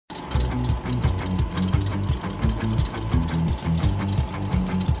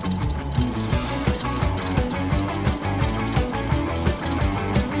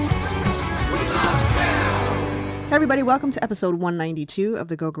Hey everybody, welcome to episode 192 of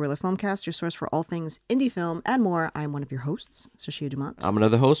the Go Gorilla Filmcast, your source for all things indie film and more. I'm one of your hosts, Sashia Dumont. I'm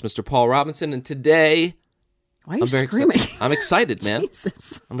another host, Mr. Paul Robinson, and today... Why are you screaming? I'm excited, man.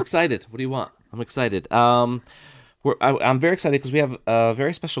 Jesus. I'm excited. What do you want? I'm excited. I'm very excited because we have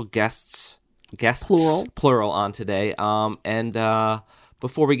very special guests, plural on today. And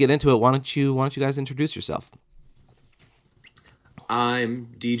before we get into it, why don't you guys introduce yourself? I'm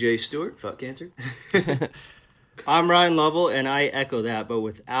DJ Stewart, fuck cancer. I'm Ryan Lovell, and I echo that, but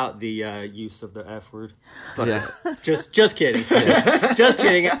without the use of the F word. Yeah. Just kidding. Just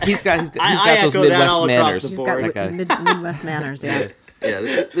kidding. He's got those echo that all Midwest manners. across the He's board. got Midwest manners, yeah. Yeah,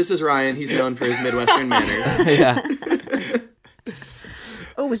 this is Ryan. He's known for his Midwestern manners. Yeah.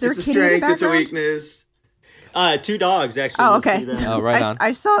 Oh, was there It's a a kitty in the strength, it's a background? weakness. Two dogs, actually. Oh, You'll okay. see them. Oh, right on.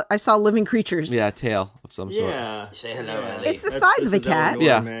 I saw living creatures. Yeah, a tail of some sort. Yeah. Say hello, Ellie. It's the size of a This is cat. Eleanor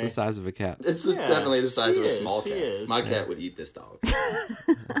Yeah, May. the size of a cat. It's Yeah, definitely the size of a she small is, she cat. is. My cat would eat this dog.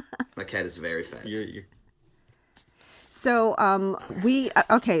 My cat is very fat. You're... So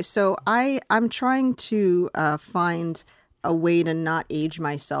so I'm trying to find a way to not age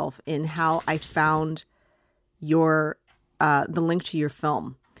myself in how I found your the link to your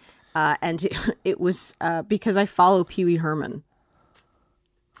film. And it was because I follow Pee Wee Herman.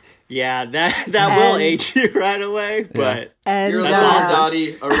 Yeah, that will age you right away, but... And You're a That's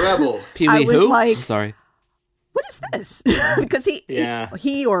Maserati, a rebel. Pee I Wee was who? like- I'm sorry. what is this? Because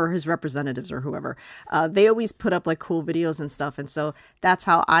he or his representatives or whoever, they always put up like cool videos and stuff. And so that's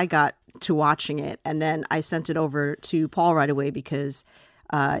how I got to watching it. And then I sent it over to Paul right away because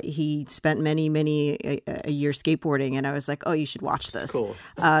he spent many a year skateboarding. And I was like, oh, you should watch this. Cool.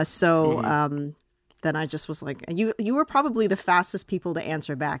 Then I just was like, you were probably the fastest people to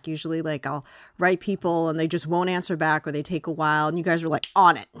answer back. Usually, like, I'll write people and they just won't answer back or they take a while. And you guys were like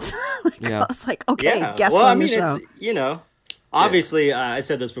on it. Yeah. I was like, okay, Yeah. guest Well, on I mean, the show. it's, obviously, I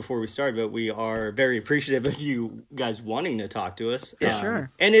said this before we started, but we are very appreciative of you guys wanting to talk to us. For sure.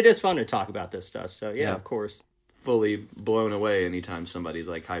 And it is fun to talk about this stuff. So, yeah. Of course. Fully blown away anytime somebody's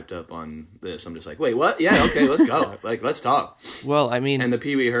like hyped up on this. I'm just like, wait, what? Yeah, okay, let's go. Like, let's talk. Well, I mean... And the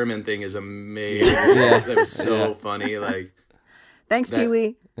Pee Wee Herman thing is amazing. Yeah. That was so Yeah. funny. Like, Thanks, that- Pee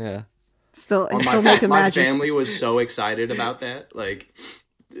Wee. Yeah. Still my making magic. family was so excited about that. Like,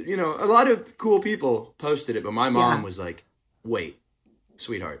 a lot of cool people posted it, but my mom Yeah. was like, wait,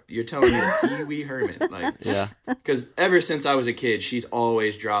 sweetheart, you're telling me that Pee Wee Herman? Like, Yeah. because ever since I was a kid, she's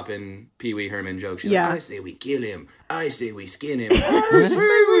always dropping Pee Wee Herman jokes. She's Yeah. like, I say we kill him. I say we skin him. I say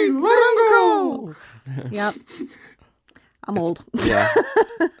we let him go. Yep. I'm old. Yeah.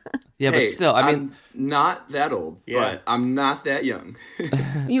 Yeah, Hey, but still, I mean... I'm not that old, Yeah. but I'm not that young.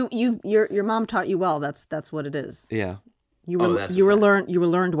 Your mom taught you well. That's what it is. Yeah. You Oh, were that's a you were fact.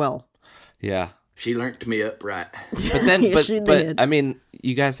 learned well. Yeah. She learnt me up right. But then, Yes, she did. I mean,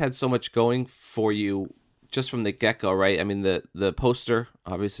 you guys had so much going for you just from the get-go, right? I mean, the poster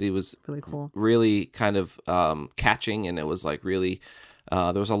obviously was Really cool. really kind of catching, and it was like really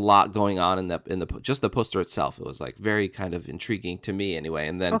there was a lot going on in the just the poster itself. It was like very kind of intriguing to me, anyway.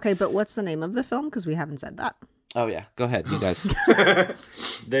 And then, Okay, but what's the name of the film? Because we haven't said that. oh yeah, go ahead, you guys.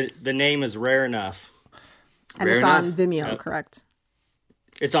 The name is Rare Enough. And Rare it's on enough. Vimeo, correct?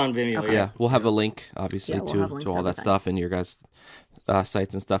 It's on Vimeo, Okay. Yeah, we'll have a link, obviously, Yeah, we'll have to links all to that everything. stuff and your guys'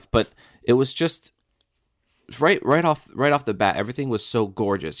 sites and stuff. But it was just right off the bat, everything was so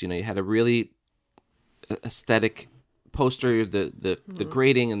gorgeous. You had a really aesthetic poster. The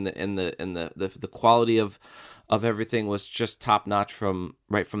grading and the quality of everything was just top notch from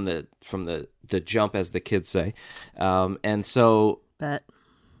the jump, as the kids say. And so Bet.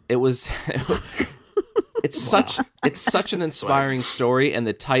 it was. It's such an inspiring story, and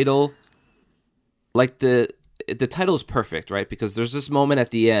the title, like the title is perfect, right? Because there's this moment at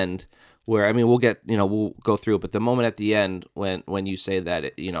the end where, I mean, we'll go through it, but the moment at the end when you say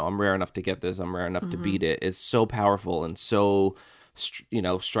that, I'm rare enough to get this, I'm rare enough to beat it, is so powerful and so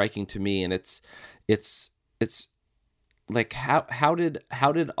striking to me, and it's like how did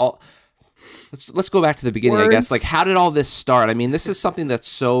all. Let's go back to the beginning, I guess. Like, how did all this start? I mean, this is something that's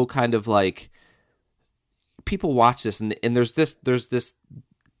so kind of like, people watch this and there's this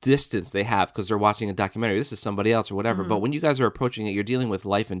distance they have because they're watching a documentary. This is somebody else or whatever. But when you guys are approaching it, you're dealing with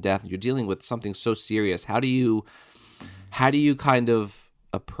life and death. You're dealing with something so serious. How do you kind of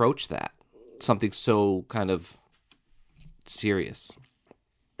approach that? Something so kind of serious.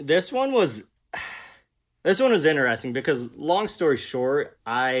 This one was interesting because, long story short,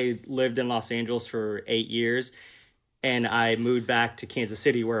 I lived in Los Angeles for 8 years, and I moved back to Kansas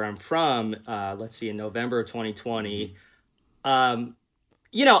City, where I'm from, in November of 2020.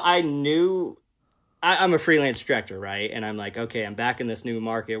 I knew I'm a freelance director, right? And I'm like, okay, I'm back in this new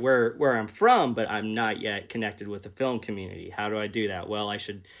market where I'm from, but I'm not yet connected with the film community. How do I do that? Well, I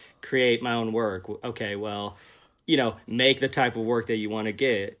should create my own work. Okay, well, make the type of work that you want to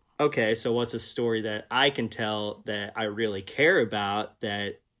get. Okay, so what's a story that I can tell that I really care about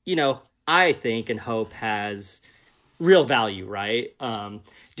that, I think and hope has real value, right?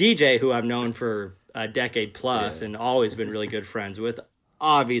 DJ, who I've known for a decade plus and always been really good friends with,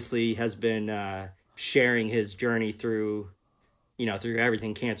 obviously has been sharing his journey through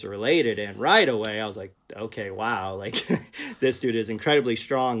everything cancer related. And right away I was like, okay, wow, like this dude is incredibly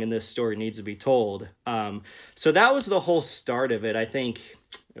strong and this story needs to be told. So that was the whole start of it. I think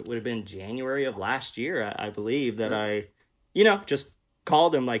it would have been January of last year, I believe, that I, just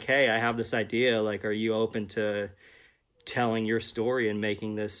called him like, hey, I have this idea. Like, are you open to telling your story and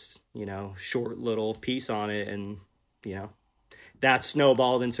making this, short little piece on it? And, that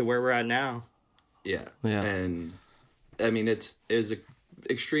snowballed into where we're at now. Yeah. And I mean, it was a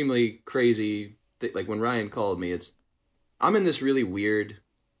extremely crazy thing. Like when Ryan called me, I'm in this really weird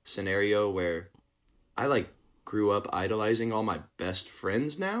scenario where I grew up idolizing all my best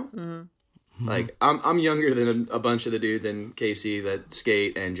friends now. Mm-hmm. Like I'm younger than a bunch of the dudes in KC that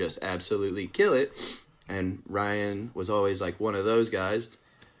skate and just absolutely kill it. And Ryan was always like one of those guys.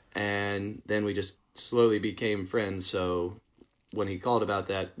 And then we just slowly became friends. So when he called about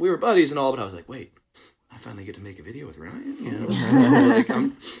that, we were buddies and all, but I was like, wait, I finally get to make a video with Ryan?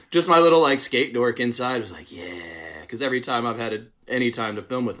 I'm just my little skate dork inside was like, yeah. Because every time I've had any time to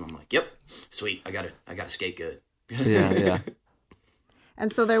film with him, I'm like, yep, sweet, I got to skate good. Yeah.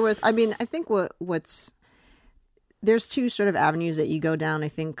 And so there was, I think there's two sort of avenues that you go down. I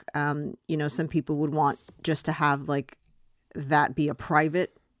think, some people would want just to have that be a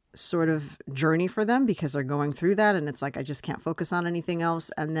private sort of journey for them because they're going through that. And it's like, I just can't focus on anything else.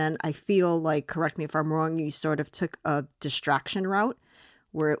 And then I feel like, correct me if I'm wrong, you sort of took a distraction route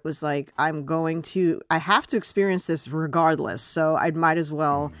where it was like, I have to experience this regardless. So I might as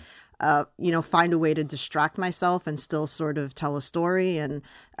well, find a way to distract myself and still sort of tell a story. And,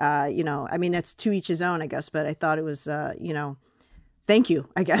 that's to each his own, I guess. But I thought it was, thank you,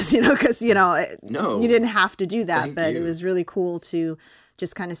 I guess, because, no, you didn't have to do that, but you. It was really cool to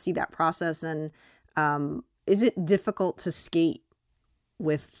just kind of see that process. And is it difficult to skate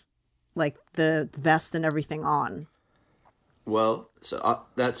with the vest and everything on? Well, so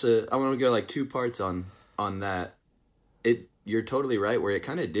I want to go 2 parts on that. You're totally right where it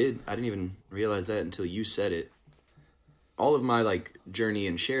kind of did. I didn't even realize that until you said it. All of my journey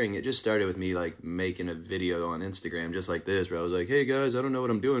and sharing, it just started with me making a video on Instagram just like this, where I was like, hey guys, I don't know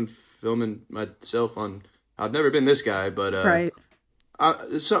what I'm doing filming myself on, I've never been this guy, but right.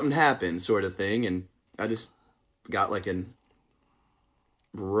 Something happened sort of thing. And I just got a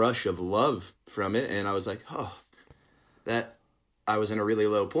rush of love from it. And I was like, oh, that I was in a really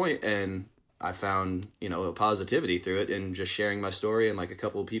low point and I found, a positivity through it and just sharing my story. And a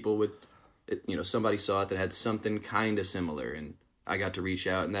couple of people would, somebody saw it that had something kind of similar and I got to reach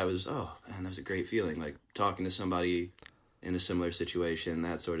out and that was, oh man, that was a great feeling. Talking to somebody in a similar situation,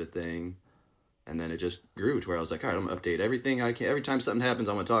 that sort of thing. And then it just grew to where I was like, all right, I'm going to update everything I can. Every time something happens,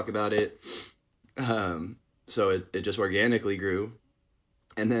 I'm going to talk about it. So it just organically grew.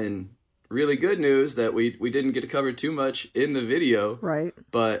 And then really good news that we didn't get to cover too much in the video. Right.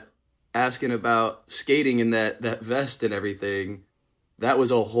 But asking about skating in that vest and everything, that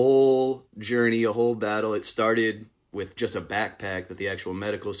was a whole journey, a whole battle. It started with just a backpack that the actual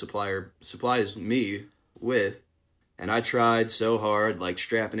medical supplier supplies me with. And I tried so hard,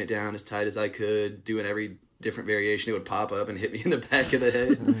 strapping it down as tight as I could, doing every different variation. It would pop up and hit me in the back of the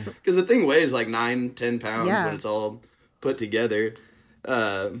head. Because the thing weighs 9-10 pounds when it's all put together.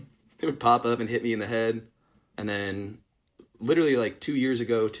 It would pop up and hit me in the head. And then literally 2 years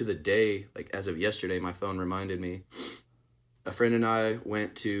ago to the day, as of yesterday, my phone reminded me, a friend and I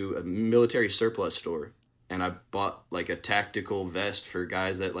went to a military surplus store. And I bought a tactical vest for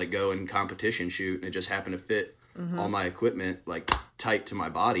guys that go and competition shoot. And it just happened to fit all my equipment tight to my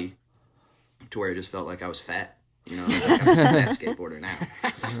body to where it just felt like I was fat. I'm a fat skateboarder now.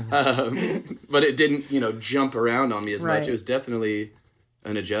 But it didn't, jump around on me as much. It was definitely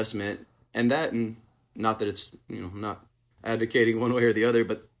an adjustment. And not that it's, not advocating one way or the other,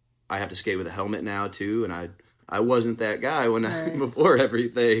 but I have to skate with a helmet now too. And I wasn't that guy before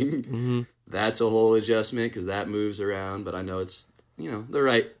everything. Mm-hmm. That's a whole adjustment because that moves around, but I know it's,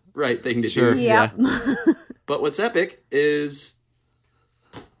 the right thing to do. Yeah. But what's epic is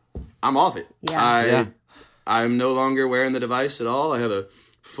I'm off it. Yeah. I'm no longer wearing the device at all. I have a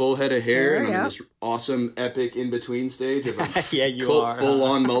full head of hair, and I'm in this awesome epic in between stage of a yeah, you are full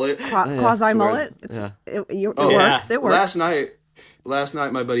on mullet, quasi mullet. It works. It works. Last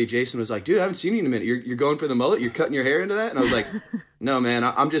night, my buddy Jason was like, "Dude, I haven't seen you in a minute. You're going for the mullet? You're cutting your hair into that?" And I was like, "No, man.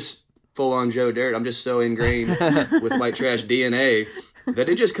 I'm just full on Joe Dirt. I'm just so ingrained with white trash DNA that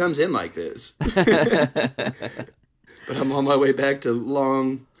it just comes in like this." But I'm on my way back to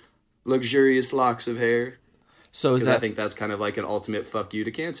long, luxurious locks of hair. So I think that's kind of like an ultimate fuck you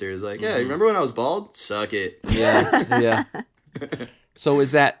to cancer. Is like, yeah, remember when I was bald? Suck it. Yeah. So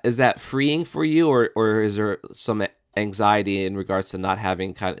is that freeing for you, or is there some anxiety in regards to not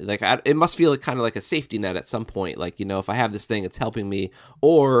having kind of like it must feel like kind of like a safety net at some point, like, you know, if I have this thing, it's helping me,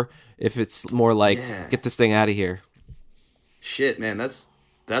 or if it's more like get this thing out of here? Shit, man,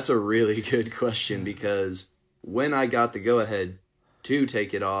 that's a really good question, because when I got the go ahead to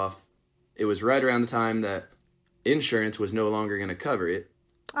take it off, it was right around the time that insurance was no longer going to cover it.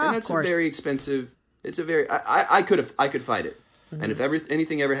 And that's a very expensive. It's a very I could fight it. Mm-hmm. And if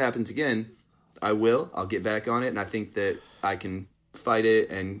anything ever happens again, I'll get back on it, and I think that I can fight it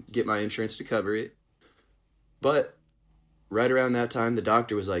and get my insurance to cover it. But right around that time, the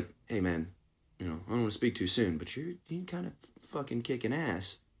doctor was like, "Hey man, you know, I don't want to speak too soon, but you're kind of fucking kicking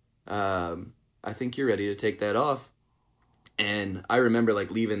ass. I think you're ready to take that off." And I remember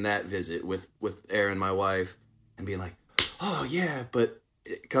like leaving that visit with Erin, my wife, and being like, "Oh yeah," but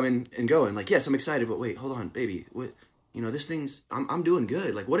coming and going like, "Yes, I'm excited, but wait, hold on, baby. What, you know, this thing's I'm doing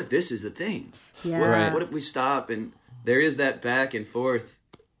good. Like, what if this is the thing? Yeah. What if we stop?" And there is that back and forth,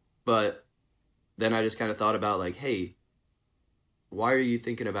 but then I just kind of thought about like, hey, why are you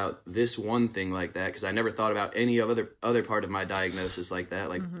thinking about this one thing like that? Because I never thought about any other part of my diagnosis like that.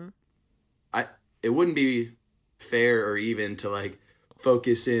 Like, it wouldn't be fair or even to like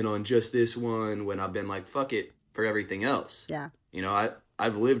focus in on just this one when I've been like, fuck it for everything else. Yeah. You know,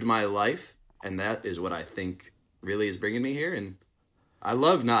 I've lived my life, and that is what I think really is bringing me here. And I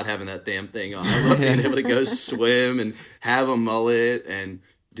love not having that damn thing on. I love being able to go swim and have a mullet and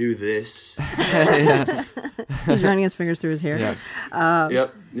do this. He's running his fingers through his hair. Yeah.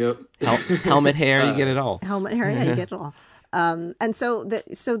 Yep. Helmet hair, you get it all. Helmet hair, yeah, you get it all. And so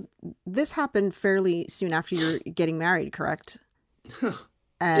this happened fairly soon after you're getting married, correct?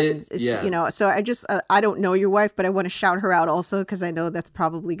 And you know, so I don't know your wife, but I want to shout her out also, because I know that's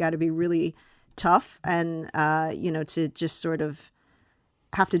probably got to be really tough, and you know, to just sort of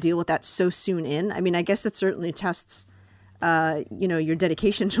have to deal with that so soon in. I mean, I guess it certainly tests you know, your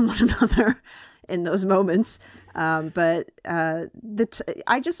dedication to one another in those moments. But I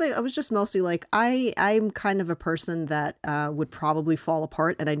was just mostly like, I'm kind of a person that would probably fall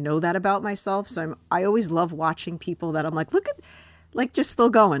apart, and I know that about myself. So I always love watching people that I'm like, look at, like, just still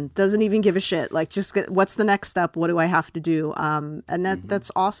going, doesn't even give a shit. Like, what's the next step? What do I have to do? And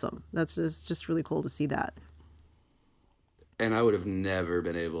that's awesome. That's just really cool to see that. And I would have never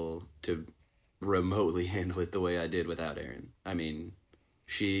been able to remotely handle it the way I did without Erin. I mean,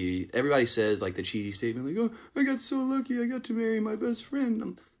 everybody says like the cheesy statement, like, "Oh, I got so lucky, I got to marry my best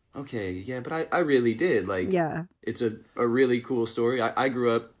friend." Okay, yeah, but I really did. Like, yeah, it's a really cool story. I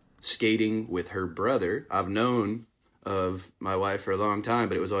grew up skating with her brother. I've known of my wife for a long time,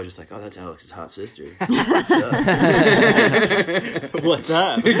 but it was always just like, "Oh, that's Alex's hot sister." What's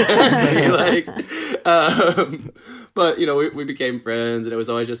up? Exactly. Like, but you know, we became friends, and it was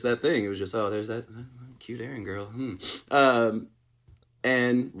always just that thing. It was just, oh, there's that cute Erin girl.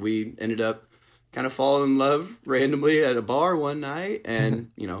 And we ended up kind of falling in love randomly at a bar one night, and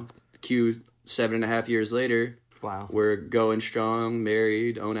you know, 7.5 years later, wow, we're going strong,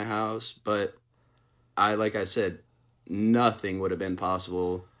 married, own a house. But like I said, nothing would have been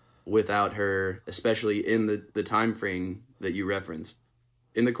possible without her, especially in the time frame that you referenced.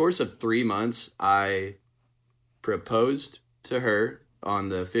 In the course of 3 months, I proposed to her on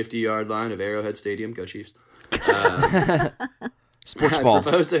the 50-yard line of Arrowhead Stadium. Go Chiefs. Sports ball. I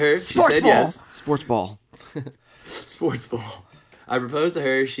proposed to her. Sports she said ball. yes. Sports ball. Sports ball. I proposed to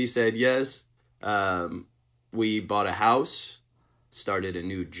her. She said yes. We bought a house, started a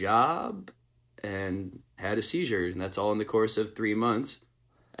new job, and had a seizure. And that's all in the course of 3 months.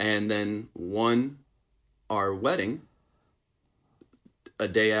 And then won our wedding a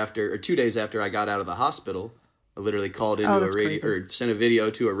day after, or 2 days after I got out of the hospital. I literally called into a radio, crazy. Or sent a video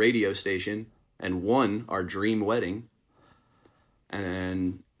to a radio station and won our dream wedding.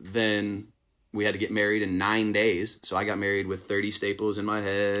 And then we had to get married in 9 days. So I got married with 30 staples in my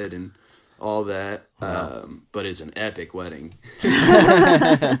head and all that. Wow. But it's an epic wedding.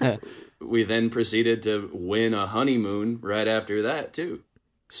 We then proceeded to win a honeymoon right after that too.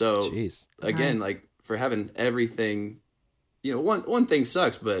 So again, nice. Like, for having everything you know, one thing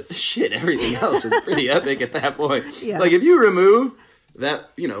sucks, but shit, everything else is pretty epic at that point. Yeah. Like if you remove that,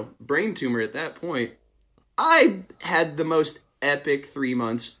 you know, brain tumor at that point, I had the most epic 3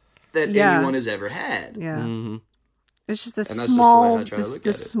 months that anyone has ever had. Yeah. Mm-hmm. It's just this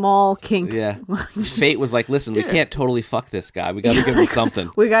small kink. Yeah. Fate was like, listen, we can't totally fuck this guy. We got to give him something.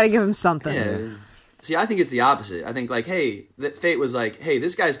 We got to give him something. Yeah. See, I think it's the opposite. I think like, hey, Fate was like, hey,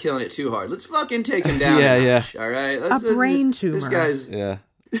 this guy's killing it too hard. Let's fucking take him down. All right. A brain tumor. This guy's. Yeah.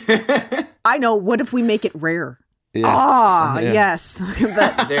 I know. What if we make it rare? Yeah. Yes.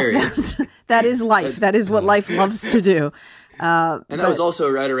 That is life. That is what life loves to do. And that was also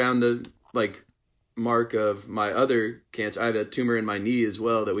right around the like mark of my other cancer. I had a tumor in my knee as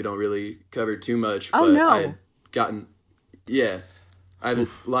well that we don't really cover too much. Oh, but no. I had gotten, I had a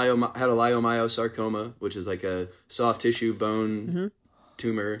leiomyosarcoma, which is like a soft tissue bone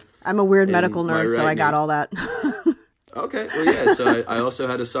tumor. I'm a weird medical nerd, so I got all that. Okay, well, yeah, so I also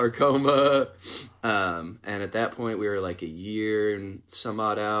had a sarcoma, and at that point we were like a year and some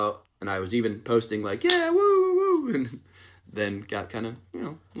odd out, and I was even posting like, yeah, woo, woo, woo, and then got kind of, you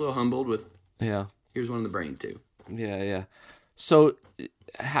know, a little humbled with, here's one in the brain too. Yeah. So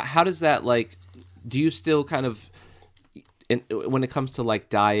how does that, like, do you still kind of, when it comes to like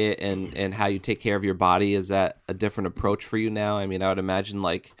diet and how you take care of your body, is that a different approach for you now? I mean, I would imagine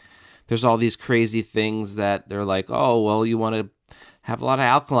like there's all these crazy things that they're like, oh, well, you want to have a lot of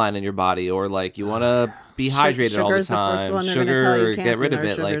alkaline in your body, or like you want to be hydrated all the time. Sugar's the first one they're going to tell you, get rid of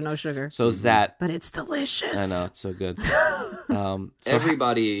it. Sugar, like, no sugar. So is that? But it's delicious. I know, it's so good.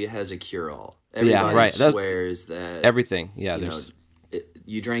 Everybody has a cure-all. Everybody swears that everything. Yeah, there's.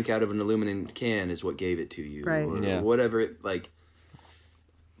 You drank out of an aluminum can is what gave it to you, right? Or whatever it like.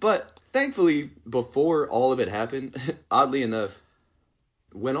 But thankfully, before all of it happened, oddly enough,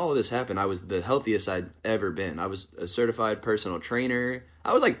 when all of this happened, I was the healthiest I'd ever been. I was a certified personal trainer.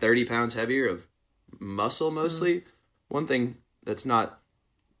 I was like 30 pounds heavier of muscle mostly. One thing that's not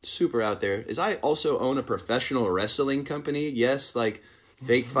super out there is I also own a professional wrestling company. Yes, like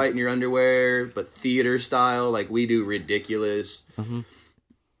fake fight in your underwear, but theater style. Like we do ridiculous,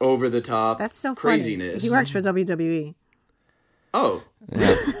 over the top. That's so craziness. Funny. He works for WWE. Oh,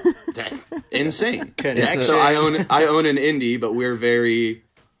 insane! So I own an indie, but we're very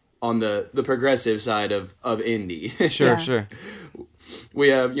on the progressive side of indie. Sure. We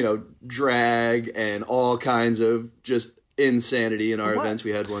have, you know, drag and all kinds of just insanity in our events.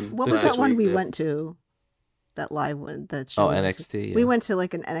 We had one. What was that one we went to? That live one, that show. NXT. Yeah. We went to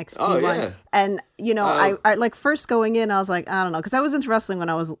like an NXT one, and you know, I like first going in, I was like, I don't know, because I was into wrestling when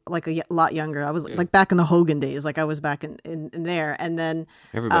I was like a lot younger. I was like back in the Hogan days, like I was back in there, and then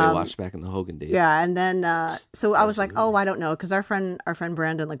everybody watched back in the Hogan days. Yeah, and then so I was like, oh, I don't know, because our friend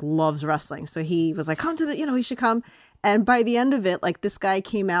Brandon like loves wrestling, so he was like, come to the, you know, he should come. And by the end of it, like this guy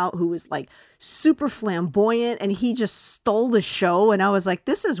came out who was like super flamboyant, and he just stole the show. And I was like,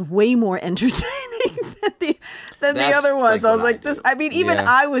 this is way more entertaining than the other ones. I was like, this. I mean, even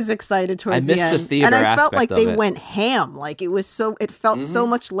I was excited towards the end, and I felt like they went ham. Like it was so. It felt so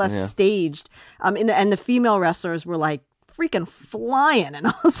much less staged. And the female wrestlers were like freaking flying, and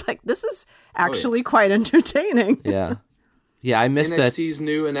I was like, this is actually quite entertaining. Yeah. I missed NXT's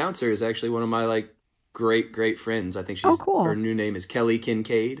new announcer is actually one of my like great friends. I think she's cool. Her new name is Kelly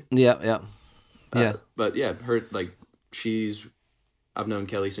Kincaid. Yeah. But yeah, her like I've known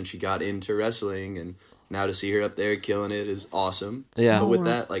Kelly since she got into wrestling, and now to see her up there killing it is awesome. Yeah. But with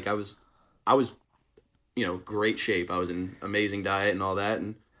that, like I was, you know, great shape. I was in amazing diet and all that,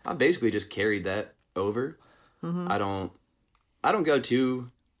 and I basically just carried that over. I don't go too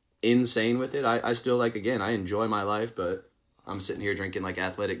insane with it. I still like, again, I enjoy my life, but I'm sitting here drinking like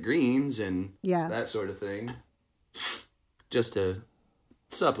Athletic Greens and that sort of thing, just to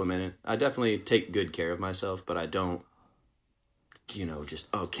supplement it. I definitely take good care of myself, but I don't, you know, just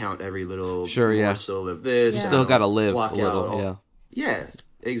count every little morsel of this. You still got to live a little. Yeah,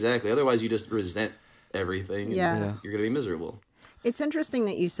 exactly. Otherwise, you just resent everything. And you're gonna be miserable. It's interesting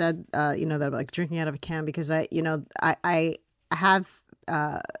that you said, you know, that like drinking out of a can, because I have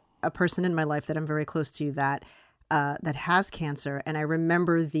a person in my life that I'm very close to that has cancer, and I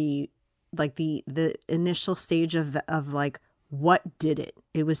remember the initial stage of like, what did it?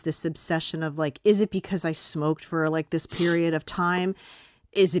 It was this obsession of like, is it because I smoked for like this period of time?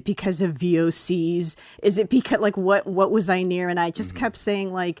 Is it because of VOCs? Is it because like what was I near? And I just kept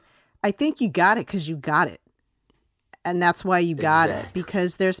saying like, I think you got it because you got it. And that's why you got it,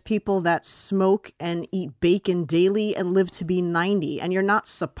 because there's people that smoke and eat bacon daily and live to be 90, and you're not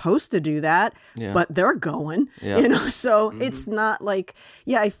supposed to do that, but they're going, so it's not like,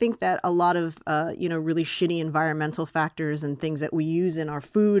 I think that a lot of, really shitty environmental factors and things that we use in our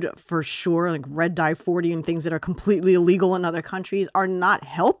food, for sure, like red dye 40 and things that are completely illegal in other countries, are not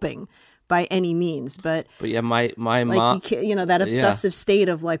helping by any means. But yeah, my like, mom, that obsessive state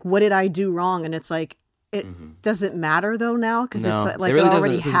of like, what did I do wrong? And it's like, it doesn't matter though now, because it's like, it really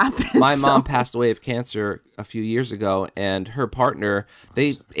already happened. My mom passed away of cancer a few years ago, and her partner,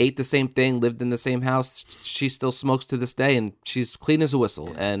 they ate the same thing, lived in the same house. She still smokes to this day, and she's clean as a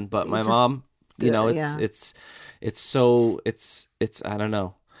whistle. But my mom, it's I don't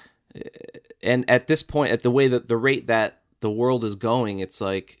know. And at this point, at the way that the rate that the world is going, it's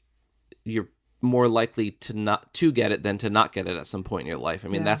like you're more likely to not to get it than to not get it at some point in your life. I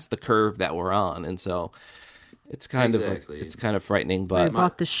mean, that's the curve that we're on, and so it's kind of like, it's kind of frightening. But I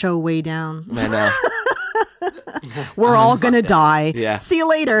brought the show way down. I know. We're all gonna die. Yeah. See you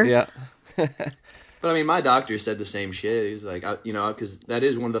later. Yeah. But I mean, my doctor said the same shit. He's like, because that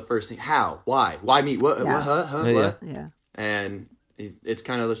is one of the first things. How? Why? Why me? What? Yeah. What? Yeah. And it's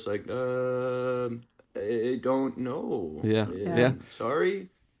kind of just like, I don't know. Yeah. Sorry.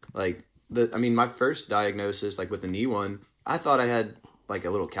 Like my first diagnosis, like with the knee one, I thought I had like a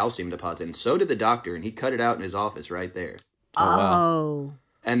little calcium deposit, and so did the doctor, and he cut it out in his office right there. Oh. Wow.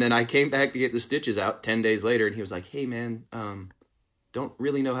 And then I came back to get the stitches out 10 days later, and he was like, "Hey man, don't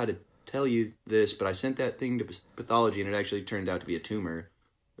really know how to tell you this, but I sent that thing to pathology, and it actually turned out to be a tumor.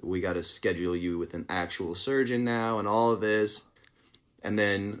 We got to schedule you with an actual surgeon now, and all of this." And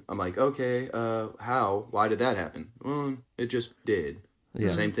then I'm like, okay, how? Why did that happen? Well, it just did. Yeah.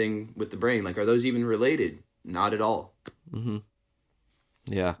 The same thing with the brain. Like, are those even related? Not at all. Mm-hmm.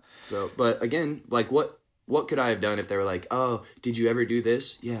 Yeah. So, but again, like, what could I have done if they were like, oh, did you ever do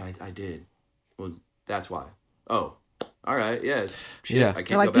this? Yeah, I did. Well, that's why. Oh, all right, yeah. Shit, yeah. I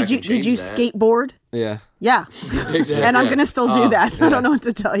can't like, go back did you that. skateboard? Yeah. Yeah. Exactly. And I'm gonna still do that. Yeah. I don't know what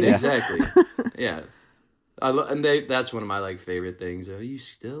to tell you. Yeah. Exactly. Yeah. That's one of my like favorite things. Are you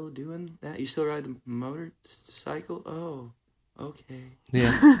still doing that? You still ride the motorcycle? Oh, okay.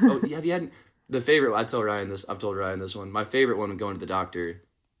 Yeah. Oh, have you had the favorite? I've told Ryan this one. My favorite one when going to the doctor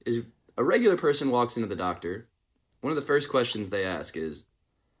is a regular person walks into the doctor. One of the first questions they ask is,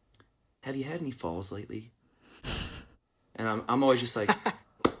 "Have you had any falls lately?" And I'm always just like,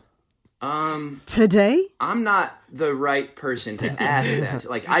 today? I'm not the right person to ask that.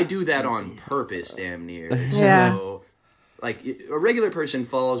 Like, I do that on purpose, damn near. Yeah. So, like, a regular person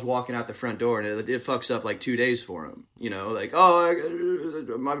falls walking out the front door, and it fucks up, like, 2 days for them. You know, like, oh,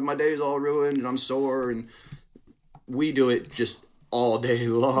 my day's all ruined, and I'm sore, and we do it just all day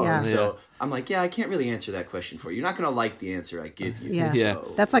long. Yeah. So I'm like, yeah, I can't really answer that question for you. You're not going to like the answer I give you. Yeah.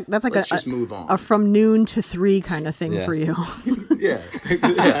 So That's like let's just move on. A from noon to 3 kind of thing for you. Yeah.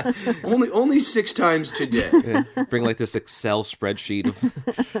 Yeah. Only 6 times today. Yeah. Bring like this Excel spreadsheet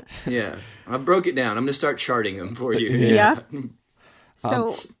of Yeah. I broke it down. I'm going to start charting them for you. Yeah.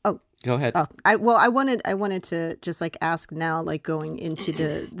 So, Go ahead. Oh, I wanted to just like ask now, like going into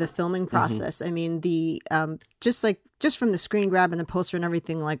the filming process. I mean, the just from the screen grab and the poster and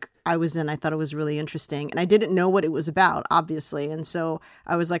everything, like I thought it was really interesting, and I didn't know what it was about, obviously, and so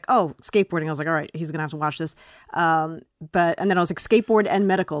I was like, oh, skateboarding. I was like, all right, he's gonna have to watch this. And then I was like, skateboard and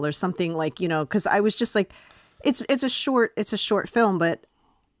medical. There's something like, because I was just like, it's a short film, but.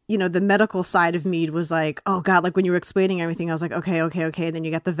 The medical side of me was like, oh God, like when you were explaining everything, I was like, okay. And then you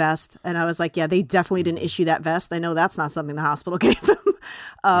get the vest. And I was like, yeah, they definitely didn't issue that vest. I know that's not something the hospital gave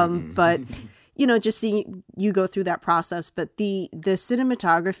them. But, just seeing you go through that process. But the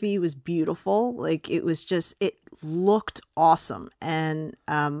cinematography was beautiful. Like it looked awesome. And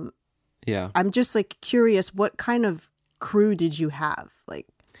yeah, I'm just like curious, what kind of crew did you have? Like,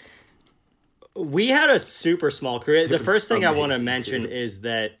 we had a super small crew. The first thing I want to mention is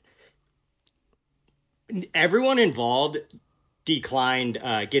that everyone involved declined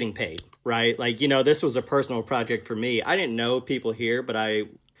getting paid, right? Like, this was a personal project for me. I didn't know people here, but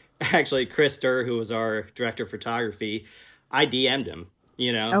Chris Durr, who was our director of photography, I DM'd him,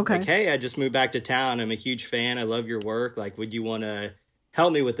 okay. Like, hey, I just moved back to town. I'm a huge fan. I love your work. Like, would you want to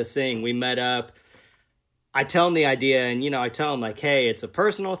help me with this thing? We met up. I tell him the idea, and, I tell him, like, hey, it's a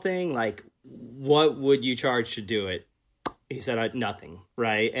personal thing. Like, what would you charge to do it? He said, nothing,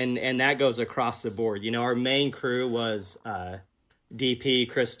 right? And that goes across the board. Our main crew was DP,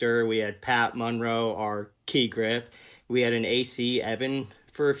 Chris Durr. We had Pat Monroe, our key grip. We had an AC, Evan,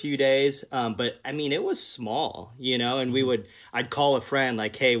 for a few days. But I mean, it was small, you know, and I'd call a friend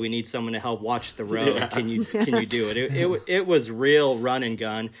like, hey, we need someone to help watch the road. Yeah. Can you do it? It was real run and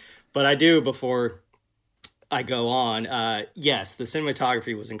gun. But I do, before I go on, yes, the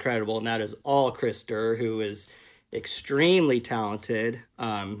cinematography was incredible. And that is all Chris Durr, who is extremely talented.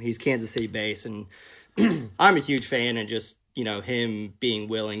 He's Kansas City based, and I'm a huge fan, and just, you know, him being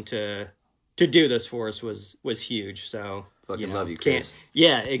willing to do this for us was huge. So fucking love you, Chris.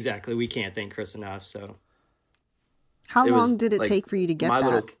 Yeah, exactly. We can't thank Chris enough. So how long did it take for you to get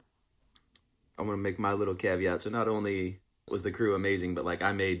that? I'm gonna make my little caveat. So not only was the crew amazing, but like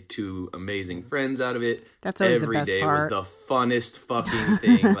I made 2 amazing friends out of it. That's always the best part. Every day was the funnest fucking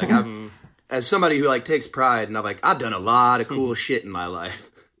thing. Like I'm, as somebody who like takes pride, and I've done a lot of cool shit in my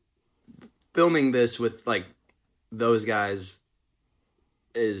life. Filming this with like those guys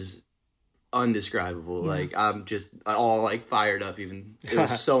is undescribable. Yeah. Like I'm just all like fired up. Even it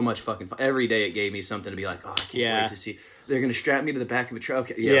was so much fucking fun. Every day it gave me something to be like, oh, I can't wait to see. They're gonna strap me to the back of a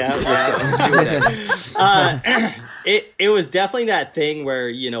truck. Yeah. Let's go. It was definitely that thing where,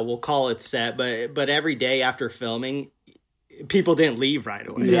 you know, we'll call it set, but every day after filming, people didn't leave right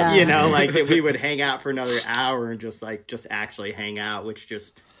away. Yeah. You know, like we would hang out for another hour and just actually hang out, which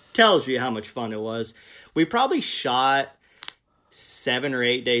just tells you how much fun it was. We probably shot 7 or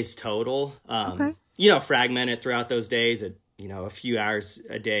 8 days total. Okay. You know, fragmented throughout those days. You know, a few hours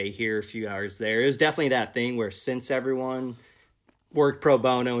a day here, a few hours there. It was definitely that thing where, since everyone worked pro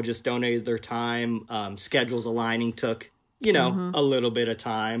bono and just donated their time, schedules aligning took, you know, a little bit of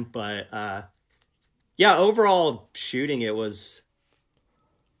time. But yeah, overall shooting it was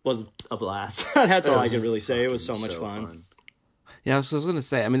a blast. That's all I can really say. It was so much fun. Yeah, I was going to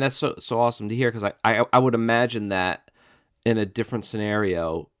say, I mean, that's so awesome to hear, because I would imagine that in a different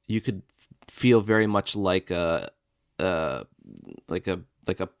scenario, you could feel very much like a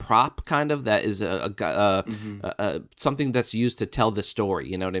prop, kind of, that is something that's used to tell the story,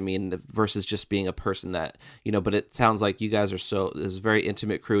 you know what I mean, versus just being a person that, you know. But it sounds like you guys it's a very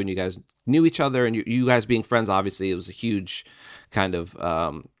intimate crew, and you guys knew each other, and you guys being friends, obviously it was a huge kind of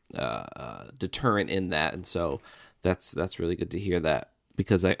deterrent in that. And so that's really good to hear that,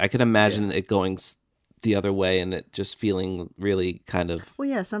 because I can imagine it going the other way and it just feeling really kind of... Well,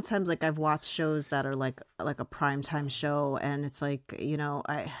 yeah, sometimes like I've watched shows that are like a primetime show, and it's like, you know,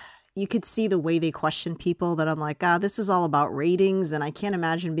 you could see the way they question people, that I'm like, this is all about ratings, and I can't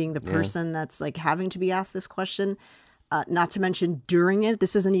imagine being the person that's like having to be asked this question. Not to mention during it,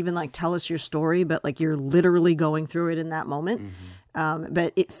 this isn't even like tell us your story, but like you're literally going through it in that moment.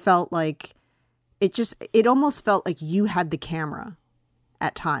 But it felt like it almost felt like you had the camera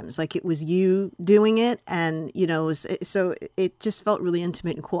at times, like it was you doing it, and you know, so it just felt really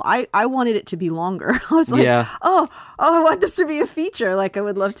intimate and cool. I wanted it to be longer. I was like, oh, I want this to be a feature. Like I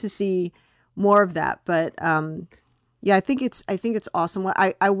would love to see more of that. But yeah, I think it's awesome.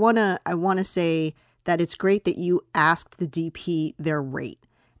 I wanna say that it's great that you asked the DP their rate,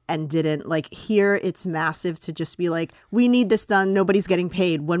 and didn't like, here it's massive to just be like, we need this done, nobody's getting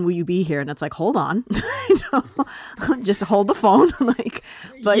paid, when will you be here? And it's like, hold on, you know, just hold the phone. Like,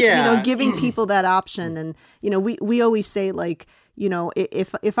 but you know, giving people that option. And you know, we always say, like, you know,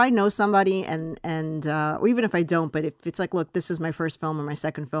 if I know somebody and or even if I don't, but if it's like, look, this is my first film or my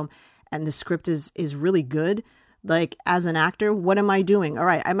second film, and the script is really good, like, as an actor, what am I doing? All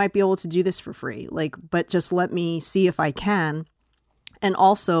right, I might be able to do this for free, like, but just let me see if I can. And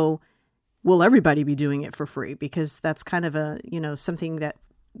also, will everybody be doing it for free? Because that's kind of a, you know, something that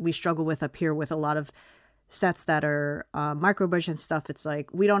we struggle with up here with a lot of sets that are micro budget and stuff. It's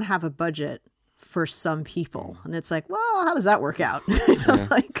like, we don't have a budget for some people. And it's like, well, how does that work out? You know,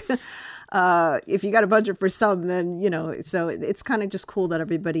 like, if you got a budget for some, then, you know, so it's kind of just cool that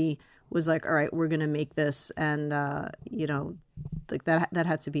everybody was like, all right, we're going to make this. And, you know, like that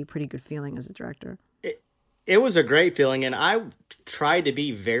had to be a pretty good feeling as a director. It was a great feeling, and I tried to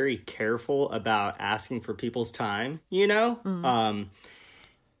be very careful about asking for people's time, you know?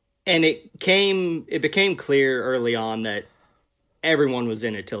 And it became clear early on that everyone was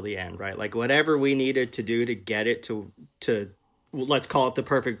in it till the end, right? Like, whatever we needed to do to get it to let's call it the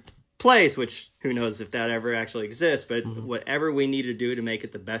perfect place, which who knows if that ever actually exists, but whatever we need to do to make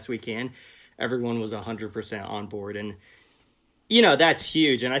it the best we can, everyone was 100% on board. And, you know, that's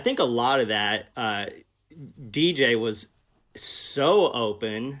huge. And I think a lot of that... DJ was so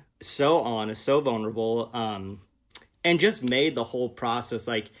open, so honest, so vulnerable, and just made the whole process,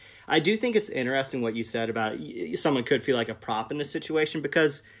 like, I do think it's interesting what you said about someone could feel like a prop in this situation,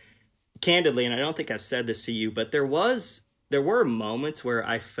 because candidly, and I don't think I've said this to you, but there were moments where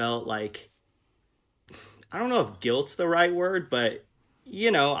I felt like, I don't know if guilt's the right word, but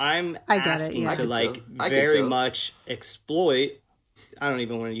I'm asking to like very much exploit. I don't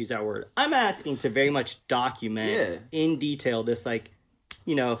even want to use that word. I'm asking to very much document in detail this, like,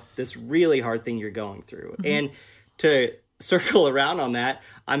 this really hard thing you're going through. Mm-hmm. And to circle around on that,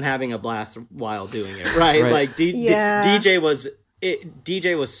 I'm having a blast while doing it. Right. Like DJ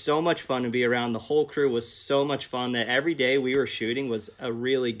was so much fun to be around. The whole crew was so much fun that every day we were shooting was a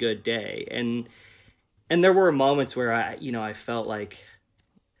really good day. And there were moments where I felt like,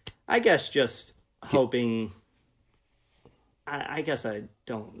 I guess just hoping, I guess I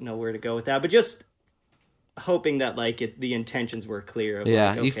don't know where to go with that, but just hoping that like the intentions were clear.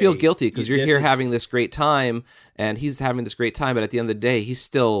 You feel guilty because you're here having this great time and he's having this great time, but at the end of the day, he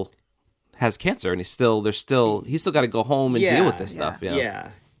still has cancer and he's still got to go home and deal with this stuff. Yeah.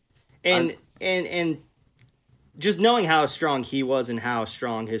 And just knowing how strong he was and how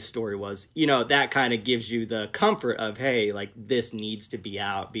strong his story was, that kind of gives you the comfort of, hey, like this needs to be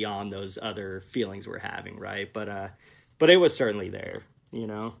out beyond those other feelings we're having. Right. But it was certainly there,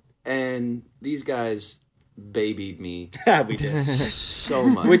 And these guys babied me. We did. So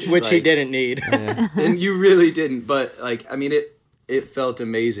much. Which he didn't need. And you really didn't. But, like, I mean, it felt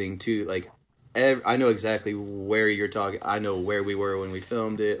amazing, too. Like, I know exactly where you're talking. I know where we were when we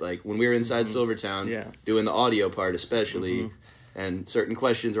filmed it. Like, when we were inside Silvertown, doing the audio part especially, and certain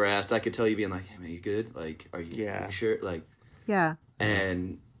questions were asked, I could tell you being like, hey, man, you good? Like, are you sure? Like, yeah.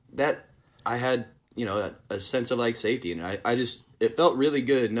 And that, I had... a sense of like safety, and I just, it felt really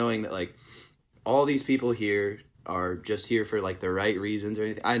good knowing that like all these people here are just here for like the right reasons or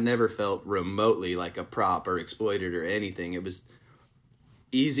anything. I never felt remotely like a prop or exploited or anything. It was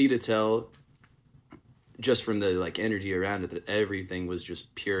easy to tell just from the like energy around it that everything was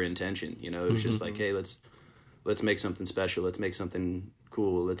just pure intention. It was just like, hey, let's make something special. Let's make something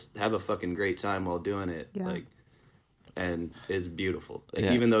cool. Let's have a fucking great time while doing it. Yeah. Like, and it's beautiful. Like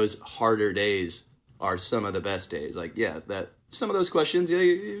even those harder days are some of the best days. Like, that some of those questions,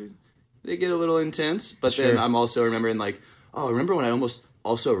 they get a little intense. But then I'm also remembering, like, remember when I almost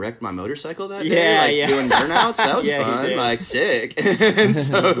also wrecked my motorcycle that day? Doing burnouts? That was fun. Like, sick. And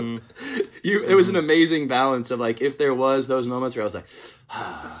so it was an amazing balance of, like, if there was those moments where I was like,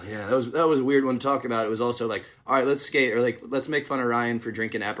 that was a weird one to talk about. It was also like, all right, let's skate, or like, let's make fun of Ryan for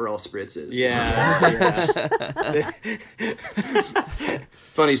drinking Aperol spritzes.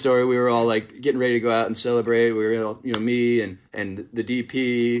 Funny story, we were all like getting ready to go out and celebrate. We were, me and the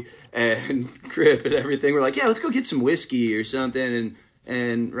DP and Crip and everything. We're like, let's go get some whiskey or something.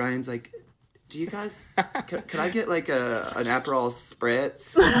 And Ryan's like, do you guys, could I get like an Aperol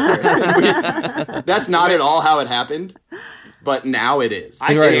spritz? That's not at all how it happened. But now it is.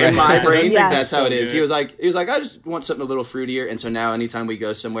 I see in my brain think that's so how it is. Good. He was like, I just want something a little fruitier. And so now anytime we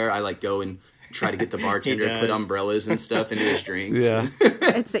go somewhere, I like go and try to get the bartender to put umbrellas and stuff into his drinks. Yeah.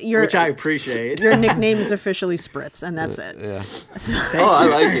 Which I appreciate. Your nickname is officially Spritz, and that's it. Yeah. So, I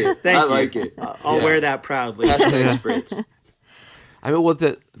like it. I like it. I'll wear that proudly. Hashtag Spritz. I mean, well,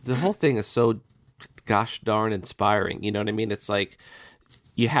 the whole thing is so gosh darn inspiring. You know what I mean? It's like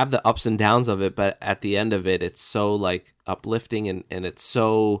you have the ups and downs of it, but at the end of it, it's so like uplifting and it's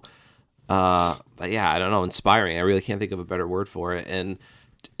so, I don't know, inspiring. I really can't think of a better word for it. And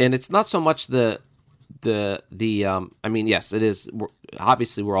it's not so much I mean, yes, it is.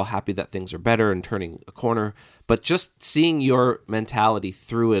 Obviously, we're all happy that things are better and turning a corner, but just seeing your mentality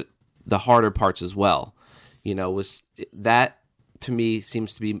through it, the harder parts as well, was that to me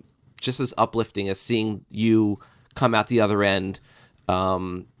seems to be just as uplifting as seeing you come out the other end. I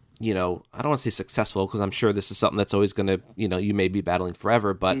don't want to say successful because I'm sure this is something that's always going to, you may be battling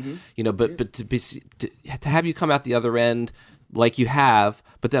forever, but, but to have you come out the other end like you have,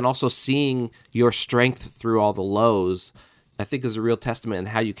 but then also seeing your strength through all the lows, I think is a real testament, and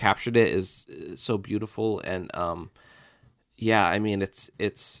how you captured it is so beautiful. And, I mean,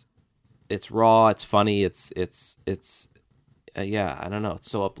 it's raw, it's funny, it's I don't know, it's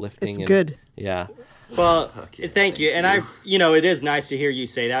so uplifting. It's good. Yeah. Well, thank you. And it is nice to hear you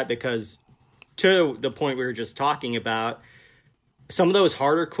say that, because to the point we were just talking about, some of those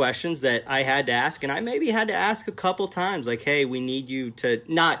harder questions that I had to ask, and I maybe had to ask a couple times, like, hey, we need you to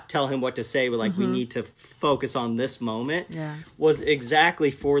not tell him what to say, but like, we need to focus on this moment, was exactly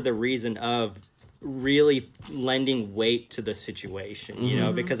for the reason of really lending weight to the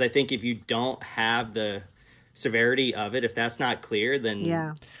situation, because I think if you don't have the severity of it, if that's not clear,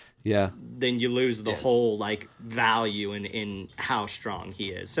 then then you lose the whole like value in how strong he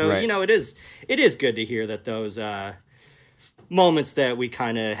is. So it is good to hear that those moments that we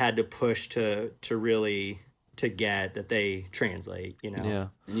kind of had to push to to get that they translate, you know? Yeah.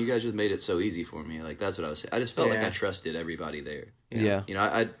 And you guys just made it so easy for me. Like, that's what I was saying. I just felt like I trusted everybody there. Yeah. You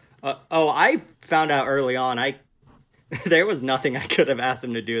know, I found out early on, there was nothing I could have asked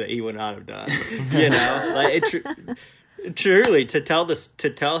him to do that he would not have done. You know, like truly to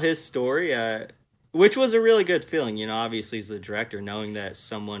tell his story, which was a really good feeling. You know, obviously as the director, knowing that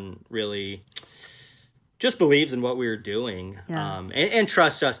someone really just believes in what we were doing, and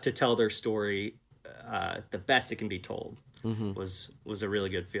trusts us to tell their story the best it can be told, was a really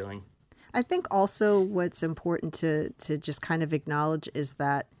good feeling. I think also what's important to just kind of acknowledge is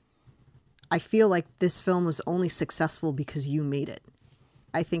that I feel like this film was only successful because you made it.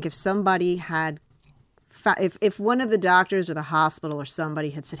 I think if somebody had, if one of the doctors or the hospital or somebody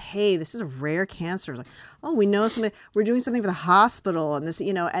had said, hey, this is a rare cancer, like, oh, we know somebody, we're doing something for the hospital, and this,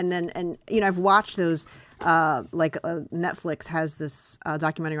 you know, and you know, I've watched those, Netflix has this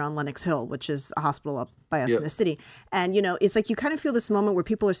documentary on Lenox Hill, which is a hospital up by us in the city. And, you know, it's like you kind of feel this moment where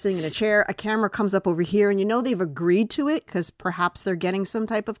people are sitting in a chair, a camera comes up over here, and you know they've agreed to it because perhaps they're getting some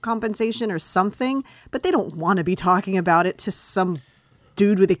type of compensation or something, but they don't want to be talking about it to some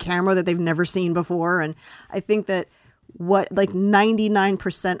dude with a camera that they've never seen before. And I think that what, like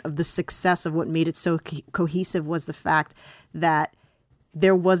 99% of the success of what made it so cohesive was the fact that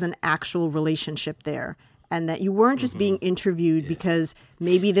there was an actual relationship there. And that you weren't just being interviewed because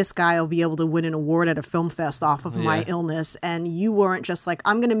maybe this guy will be able to win an award at a film fest off of my illness. And you weren't just like,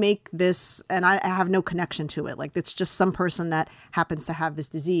 I'm going to make this and I have no connection to it. Like, it's just some person that happens to have this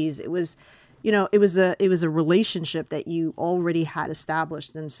disease. It was, you know, it was a relationship that you already had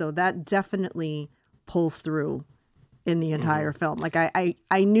established. And so that definitely pulls through in the entire film. Like,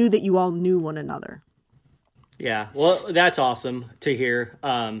 I knew that you all knew one another. Yeah. Well, that's awesome to hear.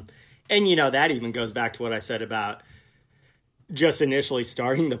 And, you know, that even goes back to what I said about just initially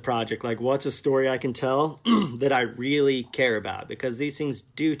starting the project. Like, what's a story I can tell that I really care about? Because these things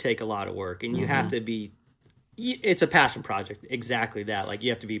do take a lot of work, and you have to be, it's a passion project. Exactly that. Like,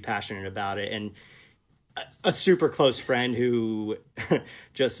 you have to be passionate about it. And a super close friend who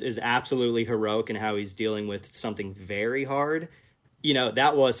just is absolutely heroic in how he's dealing with something very hard. You know,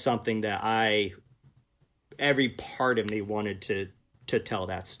 that was something that every part of me wanted to tell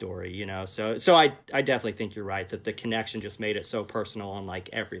that story, you know? So I definitely think you're right that the connection just made it so personal on like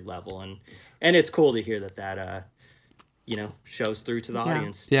every level. And it's cool to hear that, you know, shows through to the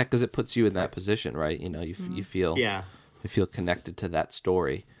audience. Yeah. Cause it puts you in that position, right? You know, you feel, you feel connected to that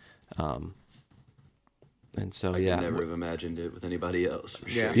story. And so, I could never have imagined it with anybody else. For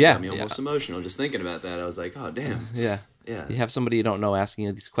sure. Yeah. Got me almost emotional just thinking about that. I was like, oh damn. Yeah. You have somebody you don't know asking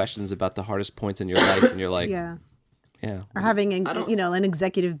you these questions about the hardest points in your life, and you're like, yeah. Or having, an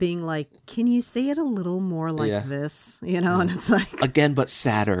executive being like, can you say it a little more like this? You know, and it's like... Again, but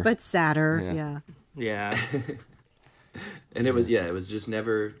sadder. Yeah. And it was just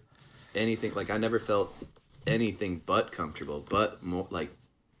never anything, like I never felt anything but comfortable, but more like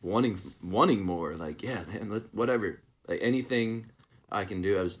wanting more, like, yeah, man, whatever. Like anything I can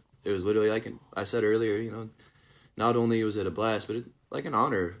do, it was literally like I said earlier, you know, not only was it a blast, but it's like an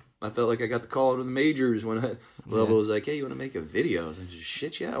honor. I felt like I got the call to the majors when Level was like, hey, you want to make a video? I was like,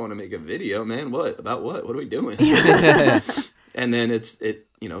 shit, yeah, I want to make a video, man. What? About what? What are we doing? And then it's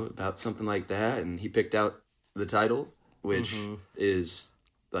you know, about something like that. And he picked out the title, which is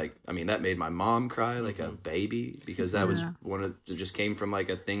like, I mean, that made my mom cry like a baby, because that was it just came from like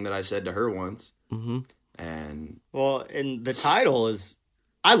a thing that I said to her once. And the title is,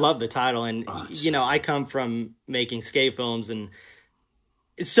 I love the title. And, you know, I come from making skate films, and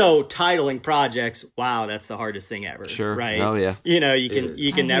so titling projects, wow, that's the hardest thing ever. Sure. Right. Oh yeah. You know, you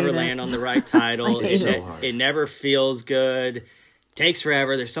can never land on the right title. It never feels good. Takes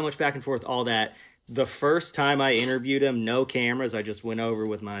forever. There's so much back and forth, all that. The first time I interviewed him, no cameras. I just went over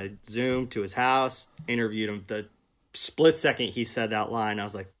with my Zoom to his house, interviewed him. The split second he said that line, I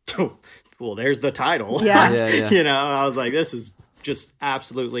was like, oh, well, there's the title. Yeah. You know, I was like, this is just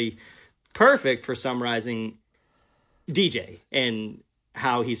absolutely perfect for summarizing DJ and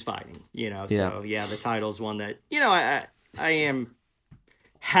how he's fighting, you know? So the title's one that, you know, I am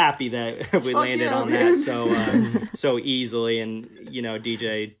happy that we landed on that so easily. And, you know,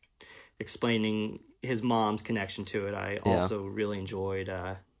 DJ explaining his mom's connection to it, I also really enjoyed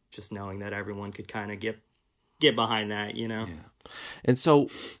just knowing that everyone could kind of get behind that, you know? Yeah. And so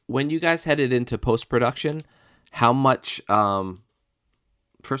when you guys headed into post-production, how much...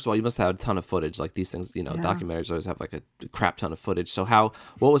 First of all, you must have had a ton of footage. Like these things, you know, documentaries always have like a crap ton of footage. So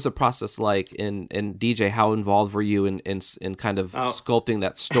what was the process like in DJ? How involved were you in kind of sculpting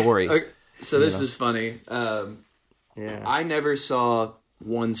that story? Okay. So this is funny. I never saw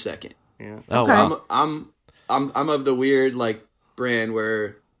 1 second. Yeah. Oh, okay. wow. I'm of the weird like brand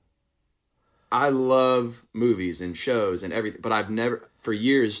where I love movies and shows and everything, but I've never, for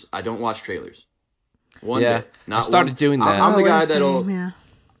years, I don't watch trailers. One day. I started doing that. I'm the guy that'll,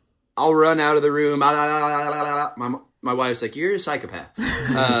 I'll run out of the room. My wife's like, you're a psychopath.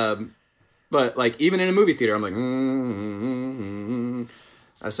 But like, even in a movie theater, I'm like,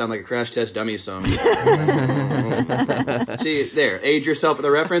 I sound like a Crash Test Dummies song. See, there, age yourself with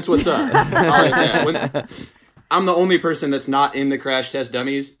a reference. What's up? I like that. I'm the only person that's not in the Crash Test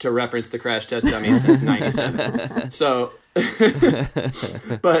Dummies to reference the Crash Test Dummies since 97. So,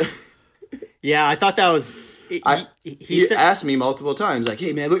 but yeah, I thought that was. He asked me multiple times, like,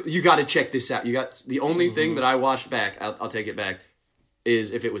 "Hey man, look, you got to check this out. You got the only thing that I watched back. I'll take it back.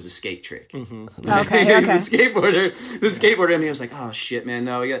 Is if it was a skate trick. Okay. The skateboarder in me was like, "Oh shit, man,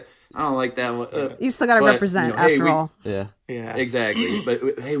 no, I don't like that one." You still got to represent after all. Yeah, exactly.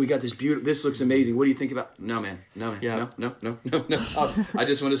 But hey, we got this beautiful. This looks amazing. What do you think about? No, man. Yeah. No. I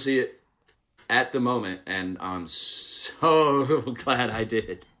just want to see it at the moment, and I'm so glad I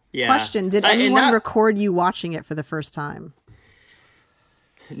did. Yeah. Question: did anyone record you watching it for the first time?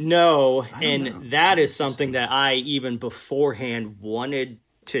 No, and that is something that I even beforehand wanted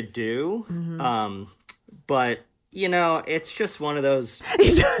to do. Mm-hmm. But, it's just one of those...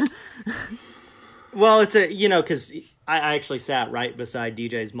 Well, it's because I actually sat right beside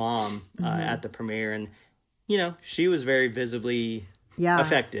DJ's mom at the premiere, and, she was very visibly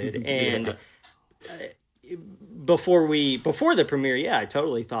affected. And before the premiere, I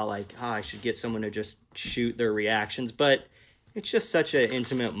totally thought, like, I should get someone to just shoot their reactions, but... It's just such an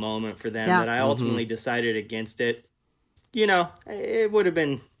intimate moment for them that I ultimately decided against it. It would have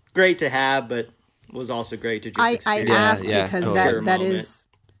been great to have, but it was also great to just experience. I ask because that is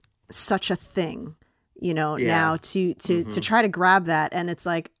such a thing, now to try to grab that. And it's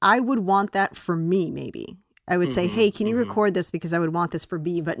like, I would want that for me, maybe. I would say, hey, can you record this because I would want this for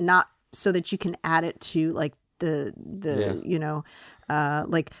me, but not so that you can add it to like the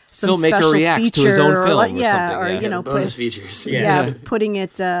like some filmmaker special reacts feature to his own film or bonus features. Putting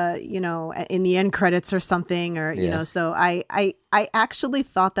it in the end credits or something, or so I actually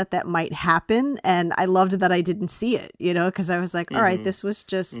thought that might happen, and I loved that I didn't see it, because I was like, all right, this was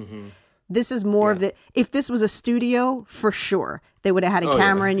just this is more of the, if this was a studio, for sure they would have had a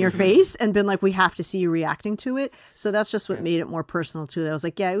camera in your face and been like, we have to see you reacting to it. So that's just what made it more personal too. I was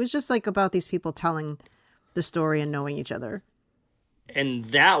like, it was just like about these people telling the story and knowing each other. And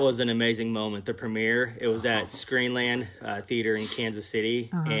that was an amazing moment, the premiere. It was at Screenland Theater in Kansas City.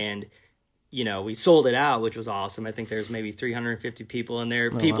 And, we sold it out, which was awesome. I think there's maybe 350 people in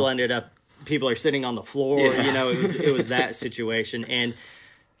there. People are sitting on the floor. It was that situation. And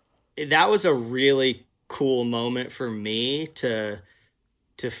that was a really cool moment for me to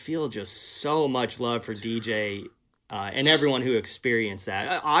feel just so much love for DJ and everyone who experienced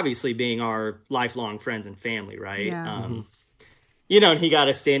that. Obviously being our lifelong friends and family, right? Yeah. And he got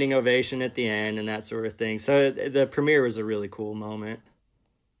a standing ovation at the end and that sort of thing. So the premiere was a really cool moment.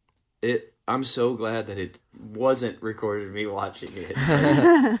 I'm so glad that it wasn't recorded me watching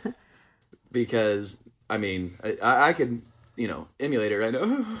it. Because, I could, emulate it right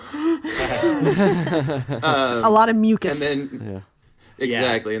now. A lot of mucus. And then,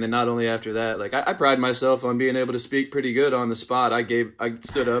 exactly. And then not only after that, like I pride myself on being able to speak pretty good on the spot. I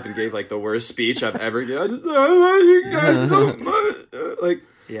stood up and gave like the worst speech I've ever given. I love you guys so much.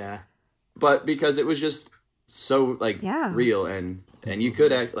 But because it was just so real and you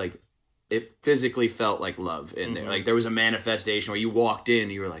could act like it physically felt like love in there. Like there was a manifestation where you walked in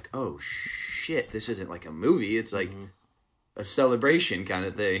and you were like, oh shit, this isn't like a movie. It's like a celebration kind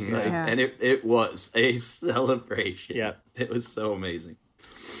of thing. And it was a celebration. Yeah. It was so amazing.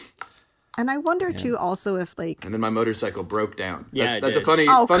 And I wonder too, also if like, and then my motorcycle broke down. Yeah, that's a funny.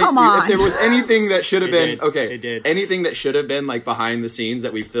 Come on. If there was anything that should have been it did. Anything that should have been like behind the scenes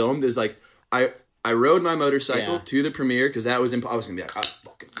that we filmed is like I rode my motorcycle to the premiere because that was I was gonna be like,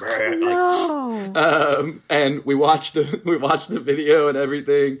 and we watched the video and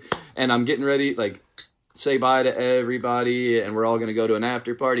everything, and I'm getting ready like say bye to everybody, and we're all gonna go to an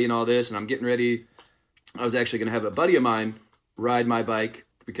after party and all this, and I'm getting ready. I was actually gonna have a buddy of mine ride my bike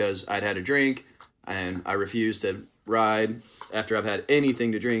because I'd had a drink and I refused to ride after I've had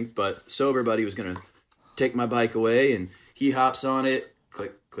anything to drink, but sober buddy was going to take my bike away, and he hops on it,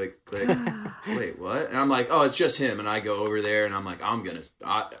 click, click, click. Wait, what? And I'm like, oh, it's just him. And I go over there and I'm like,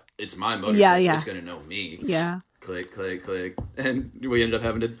 it's my motorcycle. It's going to know me. Yeah. Click, click, click. And we ended up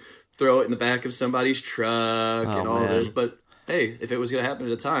having to throw it in the back of somebody's truck and all this. But hey, if it was going to happen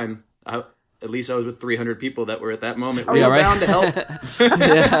at a time, at least I was with 300 people that were at that moment. We were bound to help.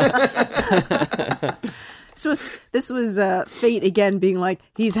 this was fate again, being like,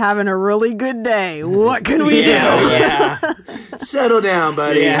 he's having a really good day. What can we do? Yeah. Settle down,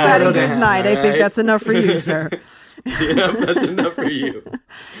 buddy. He's had a good night. I think that's enough for you, sir. Yeah, that's enough for you.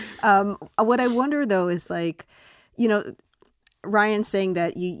 What I wonder though is like, you know, Ryan saying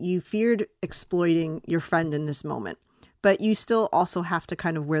that you feared exploiting your friend in this moment, but you still also have to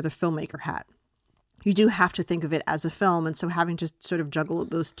kind of wear the filmmaker hat. You do have to think of it as a film, and so having to sort of juggle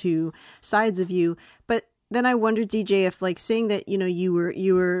those two sides of you. But then I wonder, DJ, if like saying that, you know, you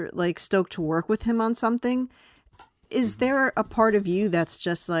were like stoked to work with him on something, is there a part of you that's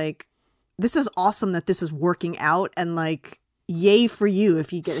just like, this is awesome that this is working out, and like, yay for you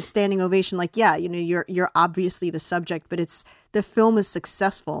if you get a standing ovation? Like, yeah, you know, you're obviously the subject, but the film is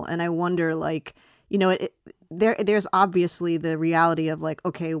successful. And I wonder, like, you know, there's obviously the reality of like,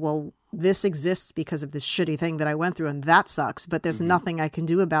 okay, well, this exists because of this shitty thing that I went through, and that sucks, but there's nothing I can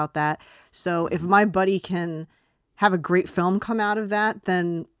do about that. So if my buddy can have a great film come out of that,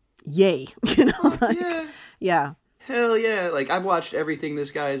 then yay, you know? Like, yeah. Hell yeah. Like, I've watched everything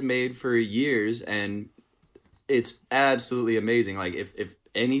this guy has made for years, and it's absolutely amazing. Like, if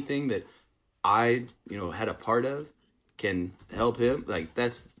anything that I, you know, had a part of can help him, like,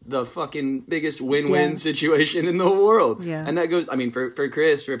 that's the fucking biggest win-win situation in the world. Yeah. And that goes, I mean, for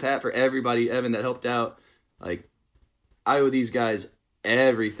Chris, for Pat, for everybody, Evan, that helped out. Like, I owe these guys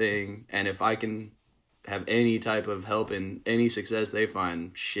everything, and if I can have any type of help in any success they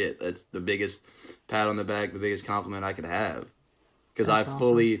find, shit, that's the biggest pat on the back, the biggest compliment I could have. Because I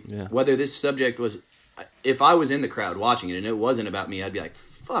fully, whether this subject was, if I was in the crowd watching it and it wasn't about me, I'd be like,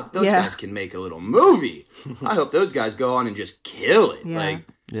 fuck, those guys can make a little movie. I hope those guys go on and just kill it. Yeah. Like,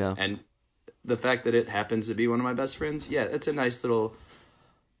 and the fact that it happens to be one of my best friends, it's a nice little,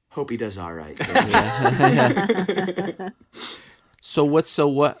 hope he does all right. So what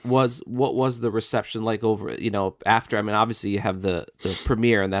was the reception like over, you know, after? I mean, obviously you have the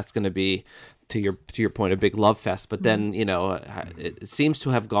premiere, and that's going to be, to your point, a big love fest. But then, you know, it seems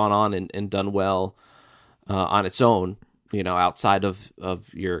to have gone on and done well on its own, you know, outside of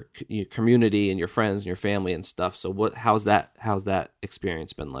your community and your friends and your family and stuff. So how's that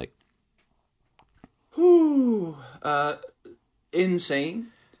experience been like? Insane.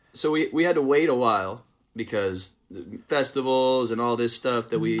 So we had to wait a while because the festivals and all this stuff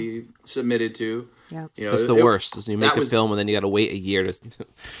that we submitted to. Yeah. You know, that's the worst. Is you make a film and then you got to wait a year to.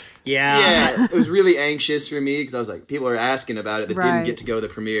 Yeah, it was really anxious for me because I was like, people are asking about it that didn't get to go to the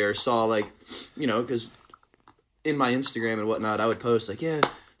premiere, saw like, you know, because in my Instagram and whatnot, I would post like,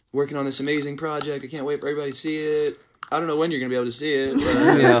 working on this amazing project. I can't wait for everybody to see it. I don't know when you're going to be able to see it,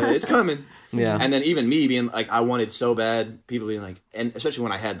 but it's coming. Yeah. And then even me being like, I wanted so bad, people being like, and especially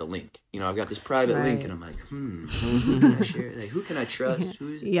when I had the link, you know, I've got this private link and I'm like, who can I share? Like, who can I trust?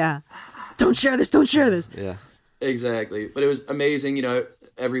 Who's Don't share this. Yeah. Exactly. But it was amazing, you know,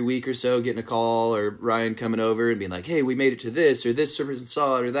 every week or so getting a call or Ryan coming over and being like, hey, we made it to this, or this person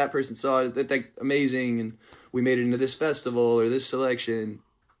saw it, or that person saw it. That's like amazing. And we made it into this festival or this selection.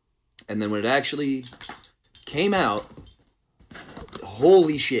 And then when it actually came out,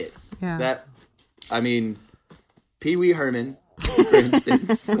 holy shit. Yeah. That, I mean, Pee Wee Herman, for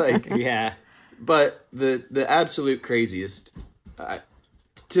instance. Like, But the absolute craziest,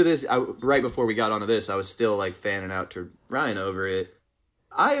 right before we got onto this, I was still like fanning out to Ryan over it.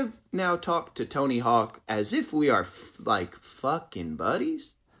 I have now talked to Tony Hawk as if we are like fucking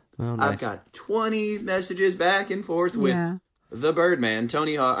buddies. Oh, nice. I've got 20 messages back and forth with the Birdman,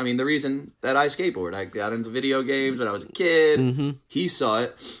 Tony Hawk. I mean, the reason that I skateboard, I got into video games when I was a kid. Mm-hmm. He saw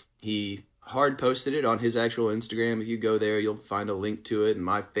it. He hard posted it on his actual Instagram. If you go there, you'll find a link to it, and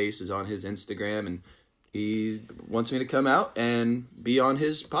my face is on his Instagram, and he wants me to come out and be on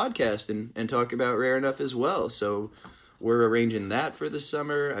his podcast and talk about Rare Enough as well. So we're arranging that for the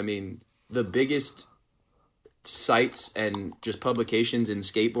summer. I mean, the biggest sites and just publications in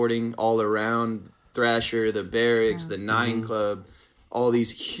skateboarding all around, Thrasher, the Barracks, the Nine Club, all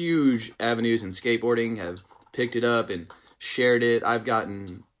these huge avenues in skateboarding have picked it up and shared it. I've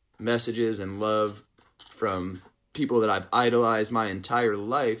gotten messages and love from people that I've idolized my entire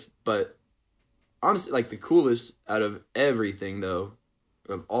life. But honestly, like the coolest out of everything, though,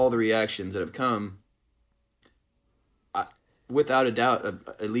 of all the reactions that have come, without a doubt,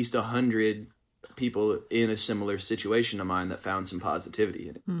 at least 100 people in a similar situation to mine that found some positivity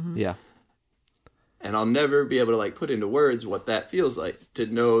in it. Mm-hmm. Yeah. And I'll never be able to like put into words what that feels like, to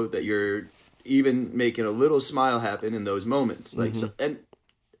know that you're even making a little smile happen in those moments. Like,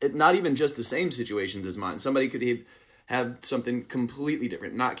 not even just the same situations as mine. Somebody could have something completely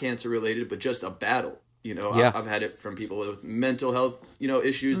different, not cancer related, but just a battle. You know, I've had it from people with mental health,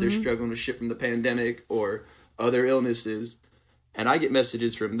 issues. They're struggling with shit from the pandemic or other illnesses. And I get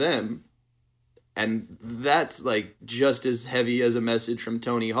messages from them. And that's like just as heavy as a message from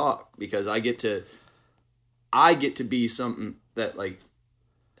Tony Hawk, because I get to be something that like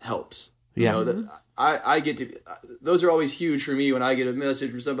helps. Yeah. That I get to, those are always huge for me when I get a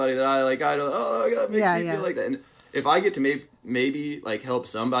message from somebody that I like, it makes me feel like that. And if I get to maybe like help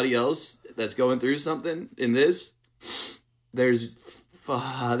somebody else that's going through something in this, there's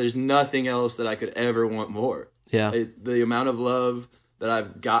nothing else that I could ever want more. Yeah. The amount of love that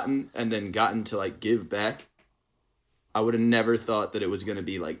I've gotten and then gotten to like give back, I would have never thought that it was going to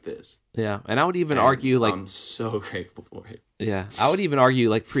be like this. Yeah. And I would even argue like, I'm so grateful for it. Yeah. I would even argue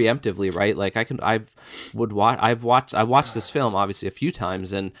like preemptively, right? Like I've watched this film obviously a few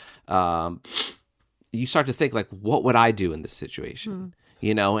times, and you start to think like, what would I do in this situation?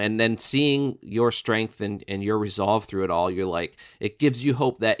 And then seeing your strength and your resolve through it all, you're like, it gives you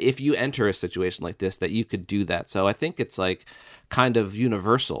hope that if you enter a situation like this, that you could do that. So I think it's like kind of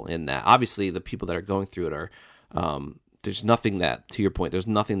universal in that. Obviously, the people that are going through it are, there's nothing that, to your point, there's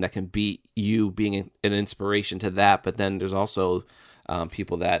nothing that can beat you being an inspiration to that. But then there's also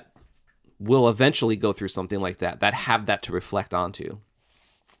people that will eventually go through something like that have that to reflect onto.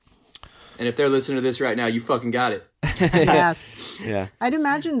 And if they're listening to this right now, you fucking got it. Yes. Yeah. I'd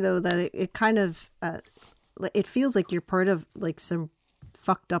imagine though that it kind of it feels like you're part of like some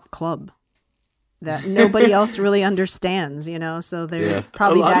fucked up club that nobody else really understands, so there's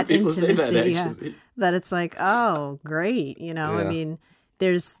probably that intimacy that it's like, oh great, I mean,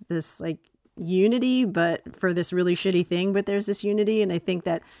 there's this like unity but for this really shitty thing, but there's this unity. And I think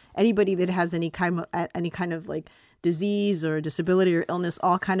that anybody that has any kind of like disease or disability or illness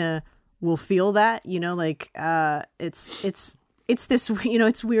all kind of will feel that, it's this,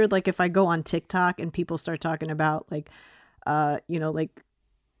 it's weird. Like if I go on TikTok and people start talking about like, like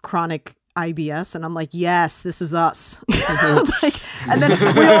chronic IBS, and I'm like, yes, this is us. And then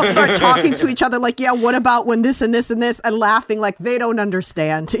we all start talking to each other like, yeah, what about when this and this and this, and laughing like they don't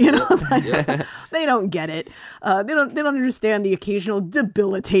understand, they don't get it. They don't understand the occasional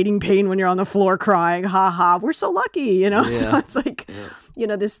debilitating pain when you're on the floor crying. Ha ha. We're so lucky, So it's like,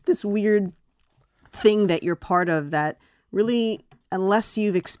 this weird thing that you're part of that really, unless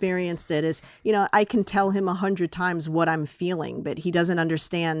you've experienced it, is, I can tell him 100 times what I'm feeling, but he doesn't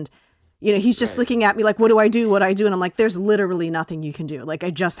understand. He's just looking at me like, what do I do? What I do? And I'm like, there's literally nothing you can do. Like, I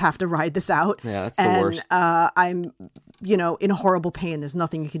just have to ride this out. Yeah, that's the worst. I'm, in horrible pain. There's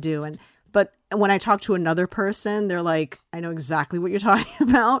nothing you can do. But when I talk to another person, they're like, I know exactly what you're talking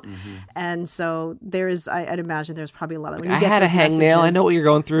about. Mm-hmm. And so I'd imagine there's probably a lot of, I had a hangnail. I know what you're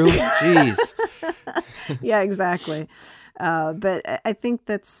going through. Jeez. Yeah, exactly. But I think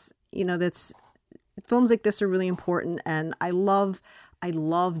that's films like this are really important. And I love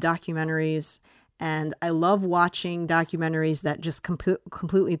documentaries, and I love watching documentaries that just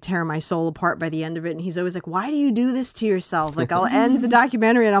completely tear my soul apart by the end of it. And he's always like, why do you do this to yourself? Like, I'll end the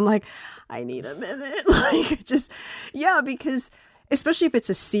documentary and I'm like, I need a minute. Like, because especially if it's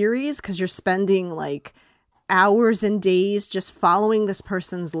a series, because you're spending like hours and days just following this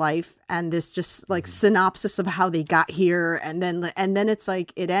person's life and this just like synopsis of how they got here. And then it's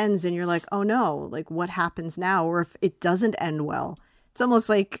like, it ends and you're like, oh no, like what happens now? Or if it doesn't end well, it's almost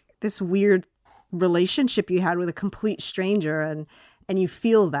like this weird relationship you had with a complete stranger, and you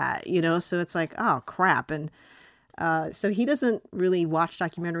feel that, so it's like, oh crap. And so he doesn't really watch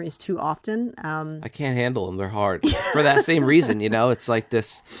documentaries too often. I can't handle them. They're hard for that same reason. It's like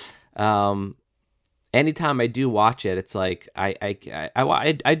this, anytime I do watch it, it's like,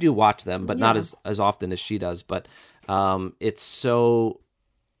 I do watch them, but not as often as she does, but it's so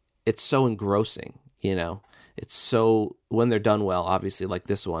engrossing, It's so, when they're done well, obviously, like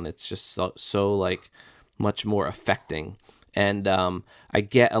this one, it's just so like much more affecting. And I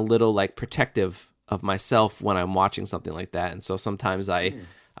get a little like protective of myself when I'm watching something like that. And so sometimes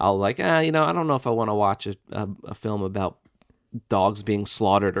I'll like, I don't know if I want to watch a film about dogs being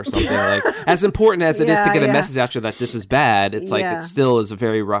slaughtered or something. Like, as important as it is to get a message out there that this is bad, it's like, it still is a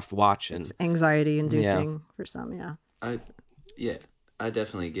very rough watch. And it's anxiety inducing for some. Yeah. I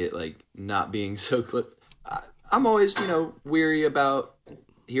definitely get like not being so I'm always, weary about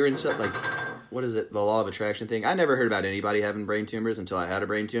hearing stuff like, what is it, the law of attraction thing? I never heard about anybody having brain tumors until I had a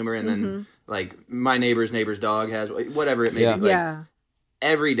brain tumor, and then like my neighbor's dog has, whatever it may be. Like,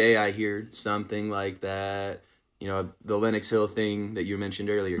 every day I hear something like that. The Lenox Hill thing that you mentioned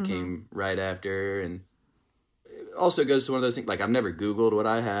earlier came right after, and it also goes to one of those things. Like, I've never Googled what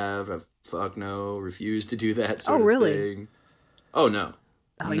I have. I've refused to do that sort of thing. Oh, no.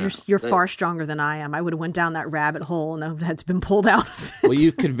 Oh, you're far stronger than I am. I would have went down that rabbit hole and that's been pulled out of it. Well,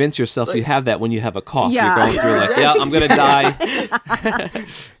 you convince yourself you have that when you have a cough. Yeah. You're like, yeah, I'm going to die.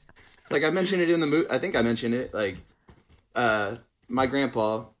 Like I mentioned it in the movie. I think I mentioned it. Like, my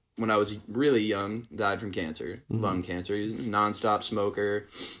grandpa, when I was really young, died from cancer, lung cancer. He was a nonstop smoker,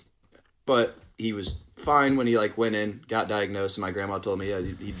 but he was fine when he like went in, got diagnosed, and my grandma told me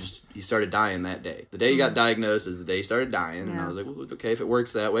he started dying that day. The day he got diagnosed is the day he started dying, and I was like, well, okay, if it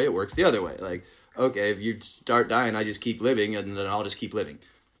works that way, it works the other way. Like, okay, if you start dying, I just keep living, and then I'll just keep living.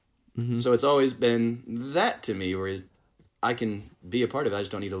 So it's always been that to me, where I can be a part of it. I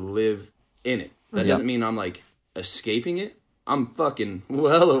just don't need to live in it. That doesn't mean I'm like escaping it. I'm fucking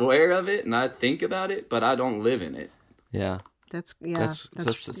well aware of it, and I think about it, but I don't live in it. Yeah. That's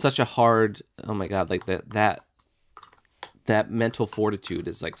such a hard. Oh my God! Like that mental fortitude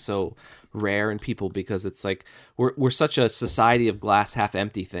is like so rare in people, because it's like we're such a society of glass half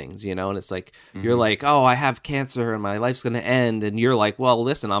empty things, you know. And it's like you're like, oh, I have cancer and my life's gonna end, and you're like, well,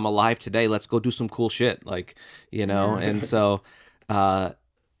 listen, I'm alive today. Let's go do some cool shit, like, you know. And so,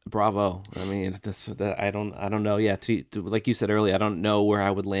 bravo. I mean, I don't know. Yeah, like you said earlier, I don't know where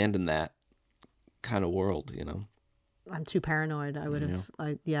I would land in that kind of world, you know. I'm too paranoid. I would have,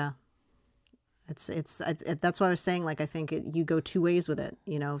 that's why I was saying, like, I think you go two ways with it,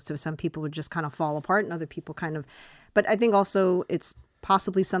 you know, so some people would just kind of fall apart and other people kind of, but I think also it's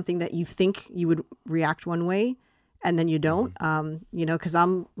possibly something that you think you would react one way and then you don't, you know, because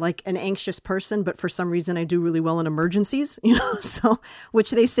I'm like an anxious person, but for some reason I do really well in emergencies, you know, so, which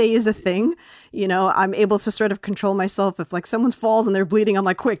they say is a thing, you know, I'm able to sort of control myself. If like someone falls and they're bleeding, I'm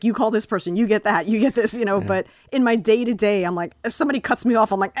like, quick, you call this person, you get that, you get this, you know, but in my day to day, I'm like, if somebody cuts me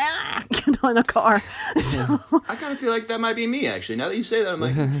off, I'm like, get in a car. So, I kind of feel like that might be me, actually. Now that you say that, I'm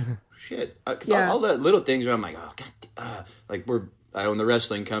like, shit. Because all the little things where I'm like, oh, God, like I own the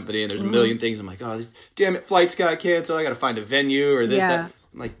wrestling company, and there's a million things. I'm like, oh, damn it, flights got canceled. I got to find a venue or this, that.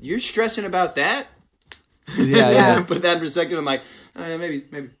 I'm like, you're stressing about that? Yeah. Put that in perspective. I'm like, maybe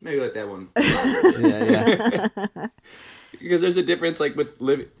let that one. Because there's a difference, like with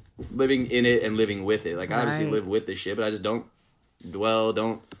living in it and living with it. Like I obviously live with this shit, but I just don't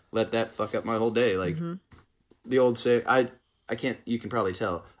let that fuck up my whole day. Like the old say, I can't. You can probably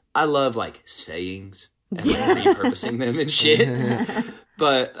tell. I love like sayings and like repurposing them and shit.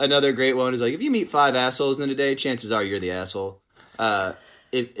 But another great one is like, if you meet 5 assholes in a day, chances are you're the asshole.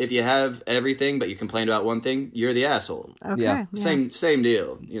 If you have everything but you complain about one thing, you're the asshole. Okay. Yeah. Same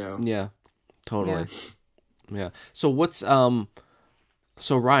deal, you know. Yeah. Totally. Yeah. So what's so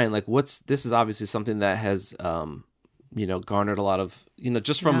Ryan, like this is obviously something that has you know, garnered a lot of, you know,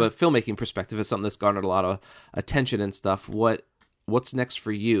 just from a filmmaking perspective, it's something that's garnered a lot of attention and stuff. What's next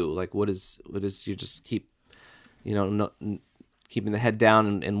for you? Like what is you just keep, you know, keeping the head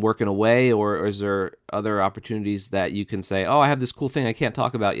down and working away, or is there other opportunities that you can say, oh, I have this cool thing I can't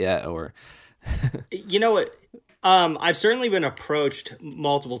talk about yet, or you know what? I've certainly been approached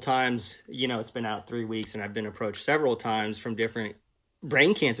multiple times. You know, it's been out 3 weeks, and I've been approached several times from different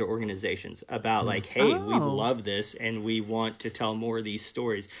brain cancer organizations about like, hey, we love this and we want to tell more of these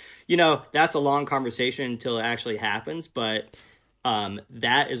stories. You know, that's a long conversation until it actually happens, but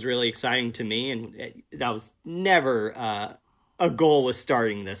that is really exciting to me, and that was never a goal with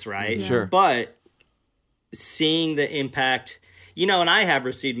starting this, right? Yeah. Sure. But seeing the impact, you know, and I have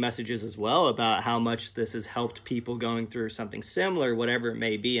received messages as well about how much this has helped people going through something similar, whatever it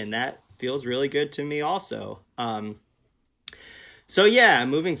may be, and that feels really good to me also. So yeah,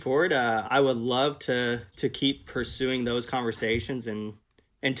 moving forward, I would love to keep pursuing those conversations and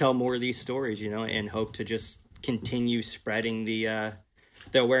tell more of these stories, you know, and hope to just continue spreading the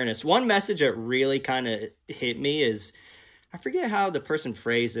awareness. One message that really kind of hit me is, I forget how the person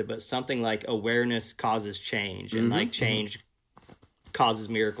phrased it, but something like awareness causes change, and like change causes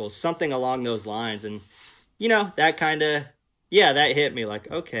miracles, something along those lines. And, you know, that kind of, that hit me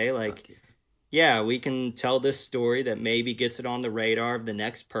like, okay, like, yeah, we can tell this story that maybe gets it on the radar of the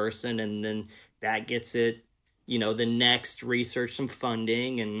next person, and then that gets it, you know, the next research, some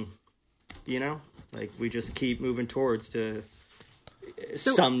funding, and, you know, like we just keep moving towards to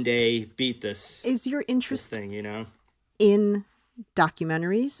someday beat this. Is your interest thing, you know, in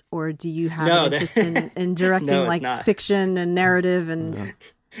documentaries, or do you have an interest in directing like fiction and narrative and?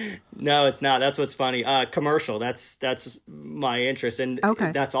 No, it's not. That's what's funny. Commercial. That's my interest, and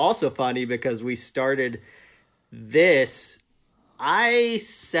that's also funny because we started this. I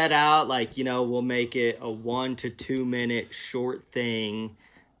set out like, you know, we'll make it a 1 to 2 minute short thing,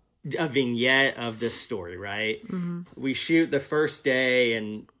 a vignette of this story, right? Mm-hmm. We shoot the first day,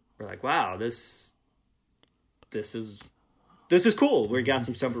 and we're like, wow, this is this is cool. We got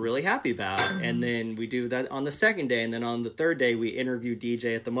some stuff we're really happy about. And then we do that on the second day. And then on the third day, we interview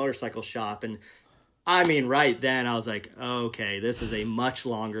DJ at the motorcycle shop. And I mean, right then I was like, okay, this is a much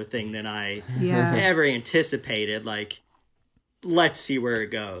longer thing than I ever anticipated. Like, let's see where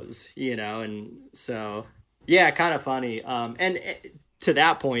it goes, you know? And so, yeah, kind of funny. And to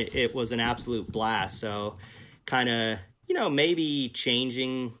that point, it was an absolute blast. So kind of, you know, maybe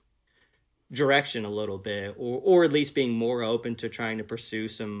changing direction a little bit, or at least being more open to trying to pursue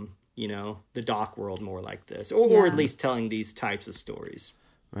some, you know, the doc world more like this, or at least telling these types of stories.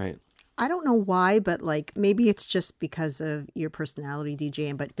 Right. I don't know why, but like maybe it's just because of your personality,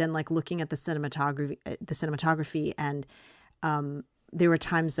 DJing. But then, like looking at the cinematography, and there were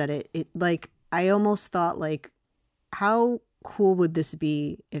times that it like I almost thought like, how cool would this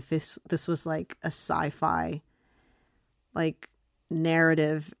be if this was like a sci-fi, like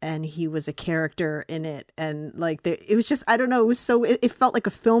narrative, and he was a character in it, and like it was just, I don't know, it was so it felt like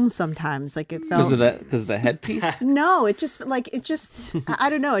a film sometimes, like it felt because of the headpiece. No, it just I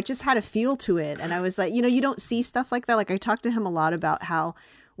don't know, it just had a feel to it, and I was like, you know, you don't see stuff like that. Like I talked to him a lot about how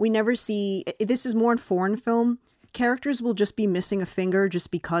we never see, this is more in foreign film, characters will just be missing a finger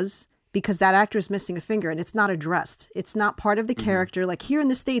just because that actor is missing a finger, and it's not addressed. It's not part of the character. Like here in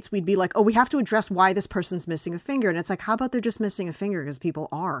the States, we'd be like, oh, we have to address why this person's missing a finger. And it's like, how about they're just missing a finger because people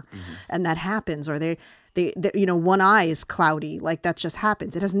are, and that happens. Or they, you know, one eye is cloudy. Like that just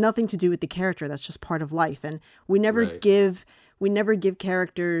happens. It has nothing to do with the character. That's just part of life. And we never give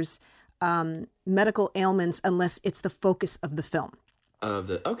characters medical ailments unless it's the focus of the film.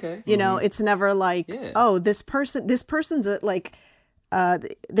 You know, it's never like, oh, this person's like,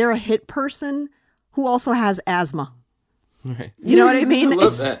 they're a hit person who also has asthma. Right. You know what I mean? I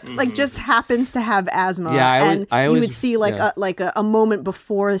love that. Like just happens to have asthma. Yeah, I always, you would see like a moment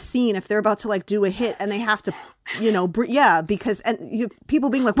before the scene if they're about to like do a hit and they have to, you know, because people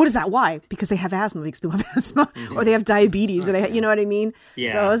being like, what is that? Why? Because they have asthma. Because people have asthma, or they have diabetes, or they, you know what I mean?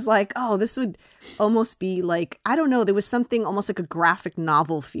 Yeah. So I was like, oh, this would almost be like, I don't know. There was something almost like a graphic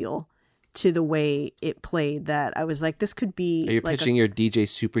novel feel to the way it played that I was like, this could be. Are you like pitching your DJ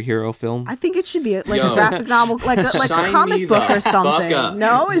superhero film? I think it should be like a graphic novel, like a comic book or something.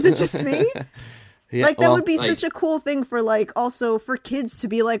 No, is it just me? Yeah, like that would be such a cool thing for like also for kids to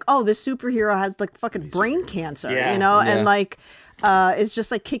be like, oh, this superhero has like fucking brain cancer, you know, and like it's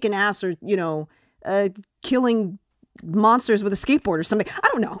just like kicking ass or, you know, killing monsters with a skateboard or something. I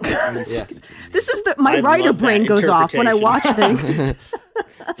don't know. This is my writer brain goes off when I watch things.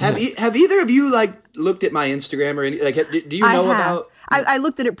 Have either of you like looked at my Instagram or any, like do you know about? I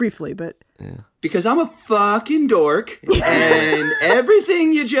looked at it briefly, but because I'm a fucking dork, and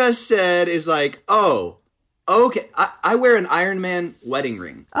everything you just said is like, oh, okay. I wear an Iron Man wedding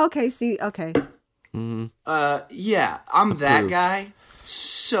ring. Okay, see, okay. Yeah, I'm that guy.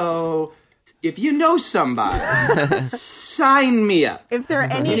 So if you know somebody, sign me up. If there are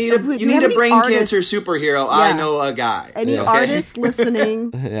any, you need a brain cancer superhero. I know a guy. Any artists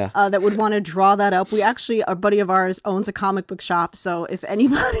listening that would want to draw that up? We actually, a buddy of ours owns a comic book shop, so if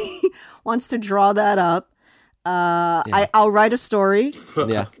anybody wants to draw that up, I'll write a story.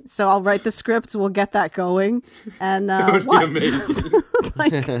 Yeah. So I'll write the script. We'll get that going, and that would be amazing.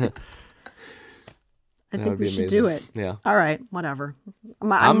 Like, I think we should do it. Yeah. All right. Whatever.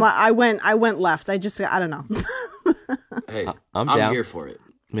 I went left. I don't know. Hey, I'm down. here for it.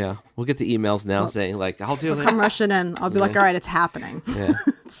 Yeah. We'll get the emails now saying like, I'll do it. Come rushing in. I'll be like, all right, it's happening. Yeah.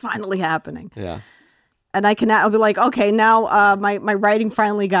 It's finally happening. Yeah. And I'll be like, okay, now my writing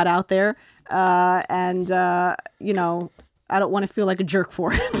finally got out there. And you know, I don't want to feel like a jerk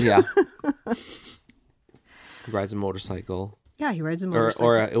for it. Yeah. He rides a motorcycle. Yeah, he rides a motorcycle.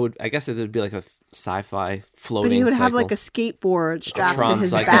 Or it would, I guess it would be like a sci-fi floating. But he would have like a skateboard strapped to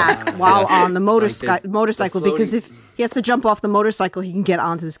his back while on the motorcycle because if he has to jump off the motorcycle, he can get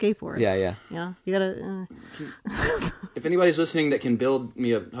onto the skateboard. Yeah. Yeah, you gotta. If anybody's listening that can build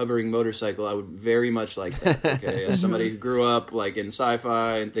me a hovering motorcycle, I would very much like that. Okay, as somebody who grew up like in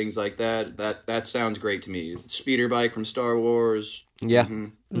sci-fi and things like that, that sounds great to me. Speeder bike from Star Wars. Yeah. Mm-hmm.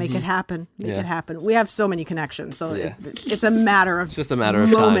 Make it happen. Make it happen. We have so many connections, so it's a matter of it's just a matter of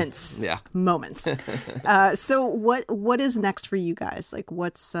moments. Time. Yeah, moments. So what is next for you guys? Like,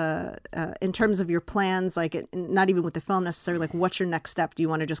 what's in terms of your plans? Like, not even with the film necessarily. Like, what's your next step? Do you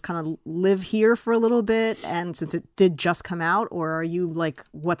want to just kind of live here for a little bit, and since it did just come out, or are you like,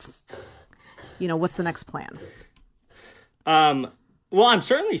 what's the next plan? Well, I'm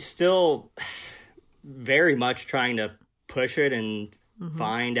certainly still very much trying to push it and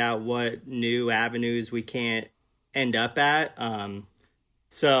find out what new avenues we can't end up at.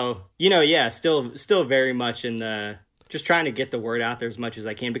 So, still very much in the just trying to get the word out there as much as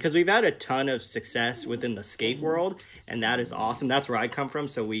I can, because we've had a ton of success within the skate world, and that is awesome. That's where I come from.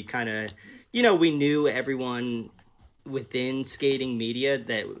 So we kind of, we knew everyone within skating media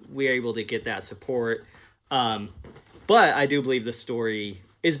that we are able to get that support. But I do believe the story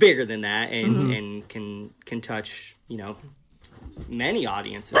is bigger than that and can touch, many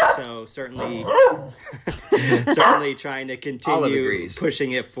audiences. So certainly trying to continue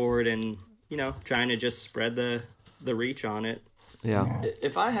pushing it forward and, trying to just spread the reach on it. Yeah.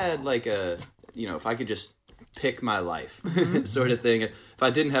 If I had like if I could just pick my life sort of thing, if I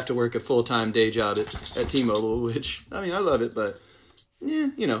didn't have to work a full-time day job at T-Mobile, which, I mean, I love it, but yeah,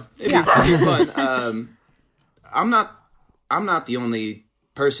 it'd be fun. I'm not the only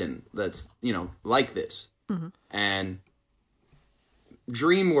person that's, like this. And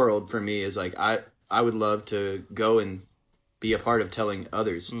dream world for me is like, I would love to go and be a part of telling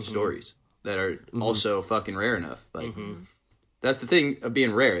others stories that are also fucking rare enough. Like, that's the thing of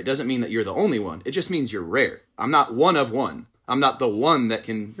being rare. It doesn't mean that you're the only one. It just means you're rare. I'm not one of one. I'm not the one that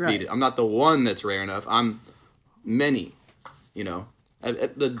can beat it. I'm not the one that's rare enough. I'm many,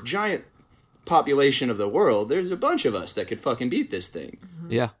 At the giant population of the world, there's a bunch of us that could fucking beat this thing.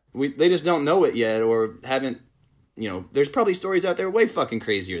 Yeah. They just don't know it yet, or haven't, there's probably stories out there way fucking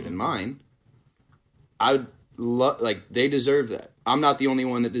crazier than mine. I would they deserve that. I'm not the only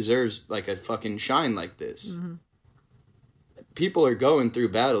one that deserves like a fucking shine like this. People are going through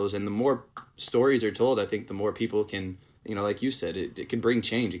battles, and the more stories are told, I think the more people can, like you said, it can bring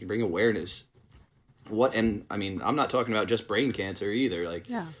change. It can bring awareness. And I mean, I'm not talking about just brain cancer either. Like,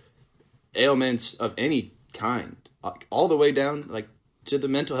 ailments of any kind, all the way down, like, to the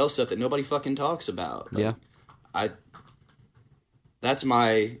mental health stuff that nobody fucking talks about. Like, that's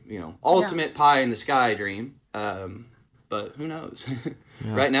my, ultimate pie in the sky dream. But who knows?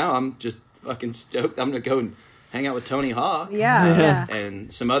 Right now, I'm just fucking stoked. I'm going to go and hang out with Tony Hawk. Yeah.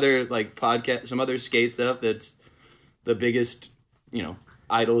 And some other, like, podcast, some other skate stuff that's the biggest,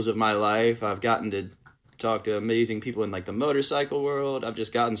 idols of my life. I've gotten to talk to amazing people in, like, the motorcycle world. I've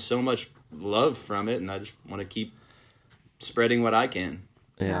just gotten so much love from it, and I just want to keep spreading what I can.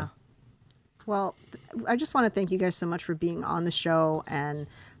 Yeah. Well, I just want to thank you guys so much for being on the show, and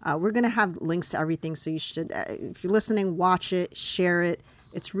we're going to have links to everything, so you should, if you're listening, watch it, share it.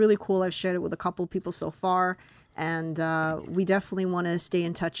 It's really cool. I've shared it with a couple of people so far, and we definitely want to stay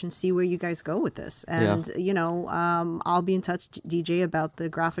in touch and see where you guys go with this. And, I'll be in touch, DJ, about the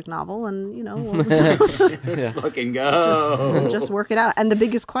graphic novel, and, Let's fucking go. Just work it out. And the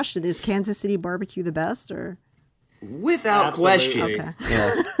biggest question is, Kansas City barbecue the best, or? Without question. Okay.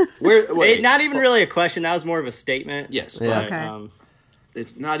 Yeah. Not even really a question. That was more of a statement. Yes. Yeah. But, Okay.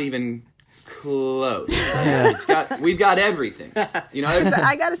 It's not even close. We've got everything.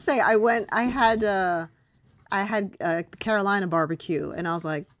 I gotta say, I had Carolina barbecue, and I was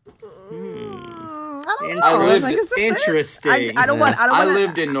like, I don't know. I was like, is this interesting. I don't want. I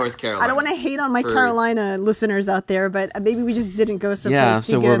lived in North Carolina. I don't want to hate on my Carolina listeners out there, but maybe we just didn't go someplace Yeah,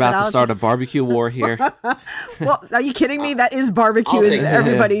 too so good. we're about to start a barbecue war here. Well, are you kidding me? That is barbecue. I'll Is take that.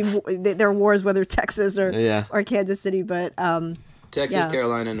 everybody? There are wars, whether Texas or Kansas City, but Texas, yeah.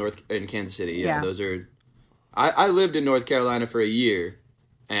 Carolina, and Kansas City. Yeah, Yeah. those are. I lived in North Carolina for a year,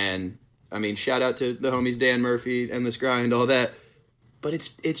 and I mean, shout out to the homies Dan Murphy, Endless Grind, all that. But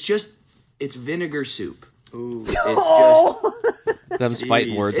it's vinegar soup. Ooh. It's Them's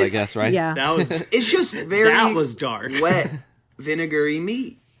fighting words, I guess, right? yeah, it's just very that was dark. wet, vinegary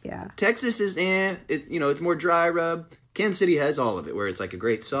meat. yeah. Texas is it's more dry rub. Kansas City has all of it, where it's like a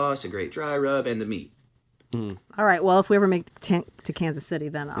great sauce, a great dry rub, and the meat. All right. Well, if we ever make to Kansas City,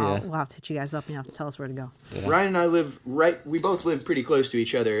 then we'll have to hit you guys up and you have to tell us where to go. Yeah. Ryan and I we both live pretty close to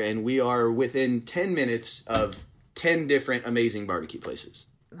each other, and we are within 10 minutes of 10 different amazing barbecue places.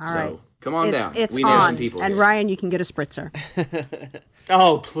 All right. Come on down. It's we know on. some people And here. Ryan, you can get a spritzer.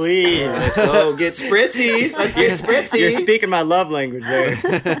 Oh, please. Let's go get spritzy. Let's get spritzy. You're speaking my love language there.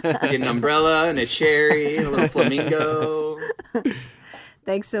 Get an umbrella and a cherry and a little flamingo.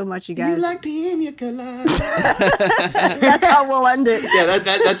 Thanks so much, you You guys. like pina colada. That's how we'll end it. Yeah,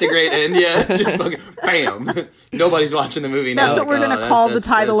 that's a great end. Yeah, just fucking bam. Nobody's watching the movie now. That's what we're Like, gonna call the that's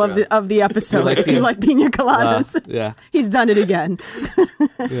title rough. of the episode. If you like pina coladas, Yeah. he's done it again.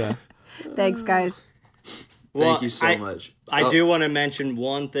 Yeah. Thanks, guys. Thank you so much. I do want to mention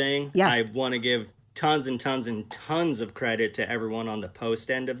one thing. Yes. I want to give tons and tons and tons of credit to everyone on the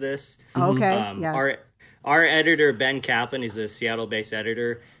post end of this. Okay. Yes. Our editor, Ben Kaplan, he's a Seattle-based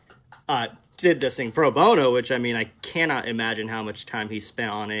editor, did this thing pro bono, which, I mean, I cannot imagine how much time he spent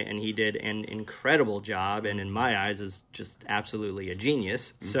on it, and he did an incredible job, and in my eyes is just absolutely a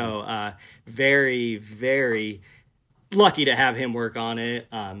genius. So very, very lucky to have him work on it.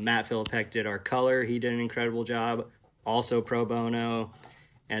 Matt Philippek did our color. He did an incredible job, also pro bono.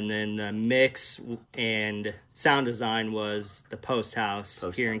 And then the mix and sound design was the Post House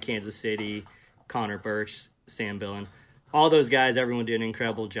here in Kansas City. Connor Birch, Sam Billen. All those guys, everyone did an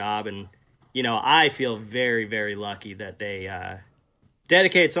incredible job. And, you know, I feel very, very lucky that they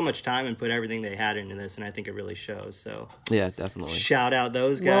dedicated so much time and put everything they had into this. And I think it really shows. So, yeah, definitely. Shout out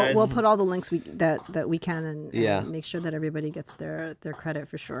those guys. We'll put all the links that we can and make sure that everybody gets their credit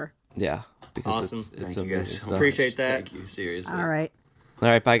for sure. Yeah. Awesome. Thank you guys so much. Appreciate that. Thank you. Seriously. All right. All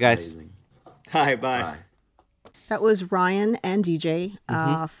right, bye, guys. Amazing. Hi, bye. That was Ryan and DJ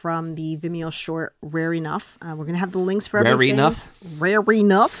from the Vimeo short Rare Enough. We're going to have the links for everything. Rare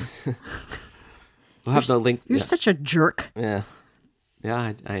Enough? We'll have the link. You're such a jerk. Yeah.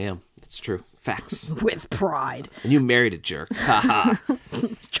 Yeah, I am. It's true. Facts. With pride. And you married a jerk.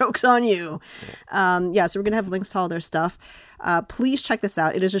 Joke's on you. So we're going to have links to all their stuff. Please check this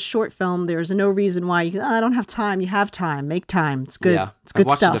out. It is a short film. There's no reason why I don't have time. You have time. Make time. It's good. Yeah, it's good I've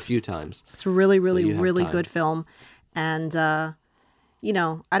watched stuff. it a few times. It's a really, really, really good film. And, I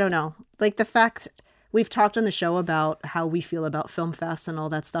don't know. Like the fact we've talked on the show about how we feel about Film Fest and all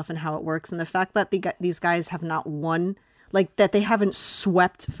that stuff and how it works. And the fact that these guys have not won, like that they haven't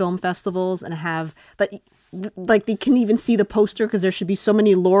swept film festivals and have that. Like they can even see the poster because there should be so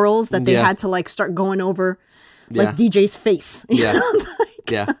many laurels that they had to like start going over like DJ's face.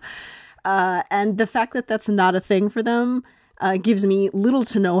 And the fact that that's not a thing for them gives me little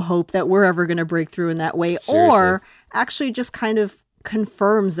to no hope that we're ever going to break through in that way. Seriously. Or actually just kind of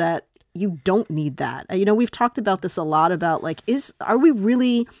confirms that you don't need that. We've talked about this a lot about like, are we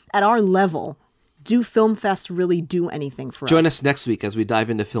really at our level? Do film fests really do anything for us? Join us next week as we dive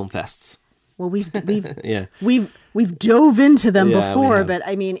into film fests. Well, we've dove into them before, but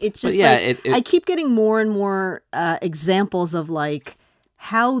I mean, it's just I keep getting more and more examples of like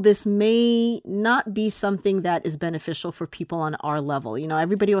how this may not be something that is beneficial for people on our level.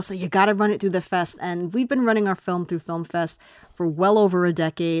 Everybody will say you got to run it through the fest, and we've been running our film through Film Fest for well over a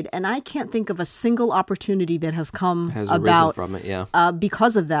decade, and I can't think of a single opportunity that has about from it,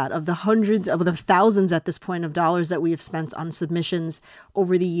 because of that, of the hundreds of the thousands at this point of dollars that we have spent on submissions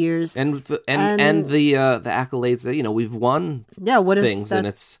over the years, and the accolades that we've won. Yeah, what is things, that? And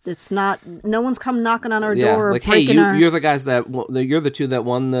it's not. No one's come knocking on our door. Like, hey, you're the guys you're the two that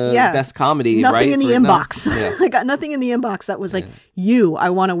won the best comedy. Nothing right? in the inbox. I got nothing in the inbox that was like, I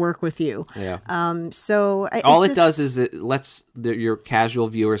want to work with you. Yeah. So all it does is it lets your casual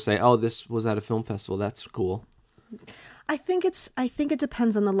viewer say, "Oh, this was at a film festival. That's cool." I think it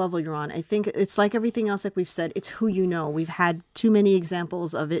depends on the level you're on. I think it's like everything else, like we've said, it's who you know. We've had too many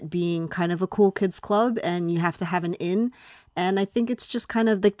examples of it being kind of a cool kids club and you have to have an in. And I think it's just kind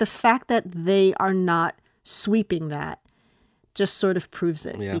of like the fact that they are not sweeping that just sort of proves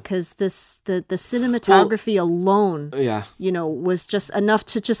it, because the cinematography alone, was just enough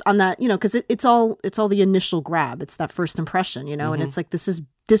to just on that, because it's all the initial grab. It's that first impression, and it's like, this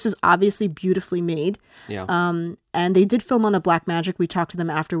is obviously beautifully made. Yeah. And they did film on a Blackmagic. We talked to them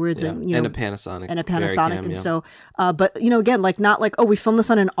afterwards, and a Panasonic. And so, but again, like not like, oh, we filmed this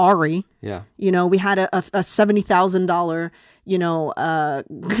on an Arri. Yeah. We had a $70,000,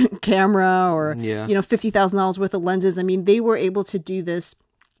 camera or $50,000 worth of lenses. I mean, they were able to do this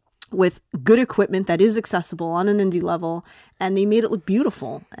with good equipment that is accessible on an indie level, and they made it look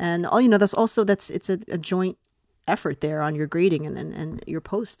beautiful. And it's a joint effort there on your grading and your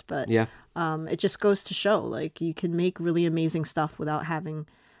post, but it just goes to show like you can make really amazing stuff without having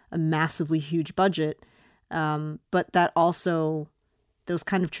a massively huge budget, but that also those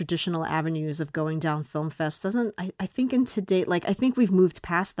kind of traditional avenues of going down Film Fest doesn't, I think in today, like I think we've moved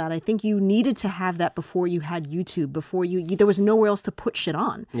past that. I think you needed to have that before you had YouTube, before there was nowhere else to put shit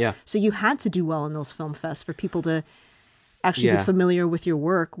on. Yeah. So you had to do well in those Film Fests for people to actually be familiar with your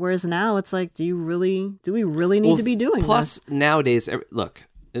work. Whereas now it's like, do we really need to be doing plus, this? Nowadays, look,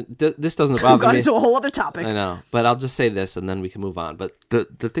 this doesn't bother me. Got into a whole other topic. I know, but I'll just say this and then we can move on. But the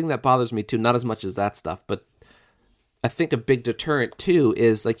thing that bothers me too, not as much as that stuff, but I think a big deterrent too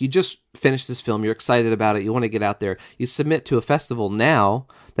is like you just finished this film, you're excited about it, you want to get out there, you submit to a festival now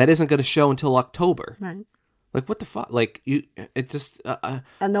that isn't going to show until October. Right. Like what the fuck? Like it just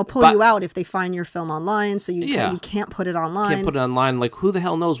and they'll pull you out if they find your film online, so you can't put it online. Can't put it online. Like who the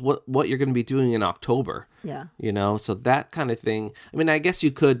hell knows what you're going to be doing in October? Yeah. So that kind of thing. I mean, I guess you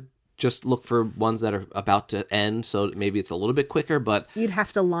could just look for ones that are about to end, so maybe it's a little bit quicker, but you'd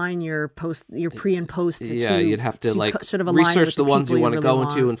have to line your pre and post you'd have to like sort of research the ones you want to go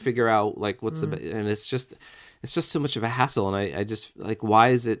into and figure out like what's and it's just so much of a hassle, and I just like,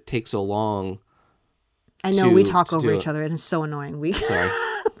 why does it take so long I know we talk over each other, and it's so annoying. We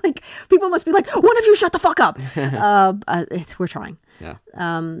like people must be like, "One of you shut the fuck up." We're trying. Yeah.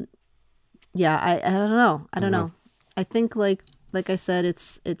 Yeah. I don't know. I don't know. I think like I said,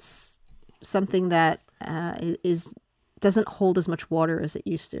 it's something that doesn't hold as much water as it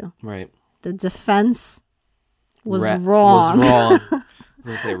used to. Right. The defense was wrong. I'm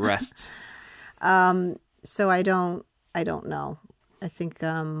gonna say rests. So I don't know. I think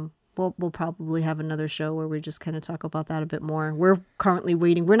we'll probably have another show where we just kind of talk about that a bit more. We're currently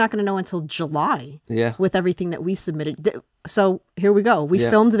waiting. We're not going to know until July. Yeah. With everything that we submitted. So here we go. We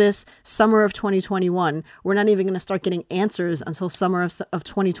filmed this summer of 2021. We're not even going to start getting answers until summer of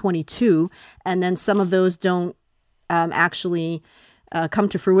 2022, and then some of those don't actually come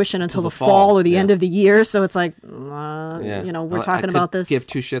to fruition until the fall or the end of the year. So it's like, we're talking about this. Give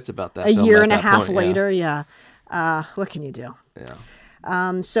two shits about that. A year and a half later. Yeah. What can you do? Yeah.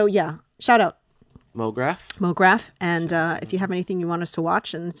 So yeah, shout out MoGraph. And if you have anything you want us to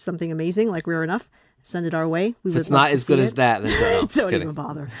watch and it's something amazing like Rare Enough, send it our way. If it's not as good as that, then don't even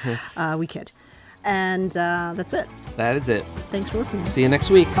bother. We kid. And that's it. That is it. Thanks for listening. See you next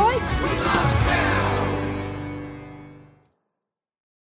week. Bye.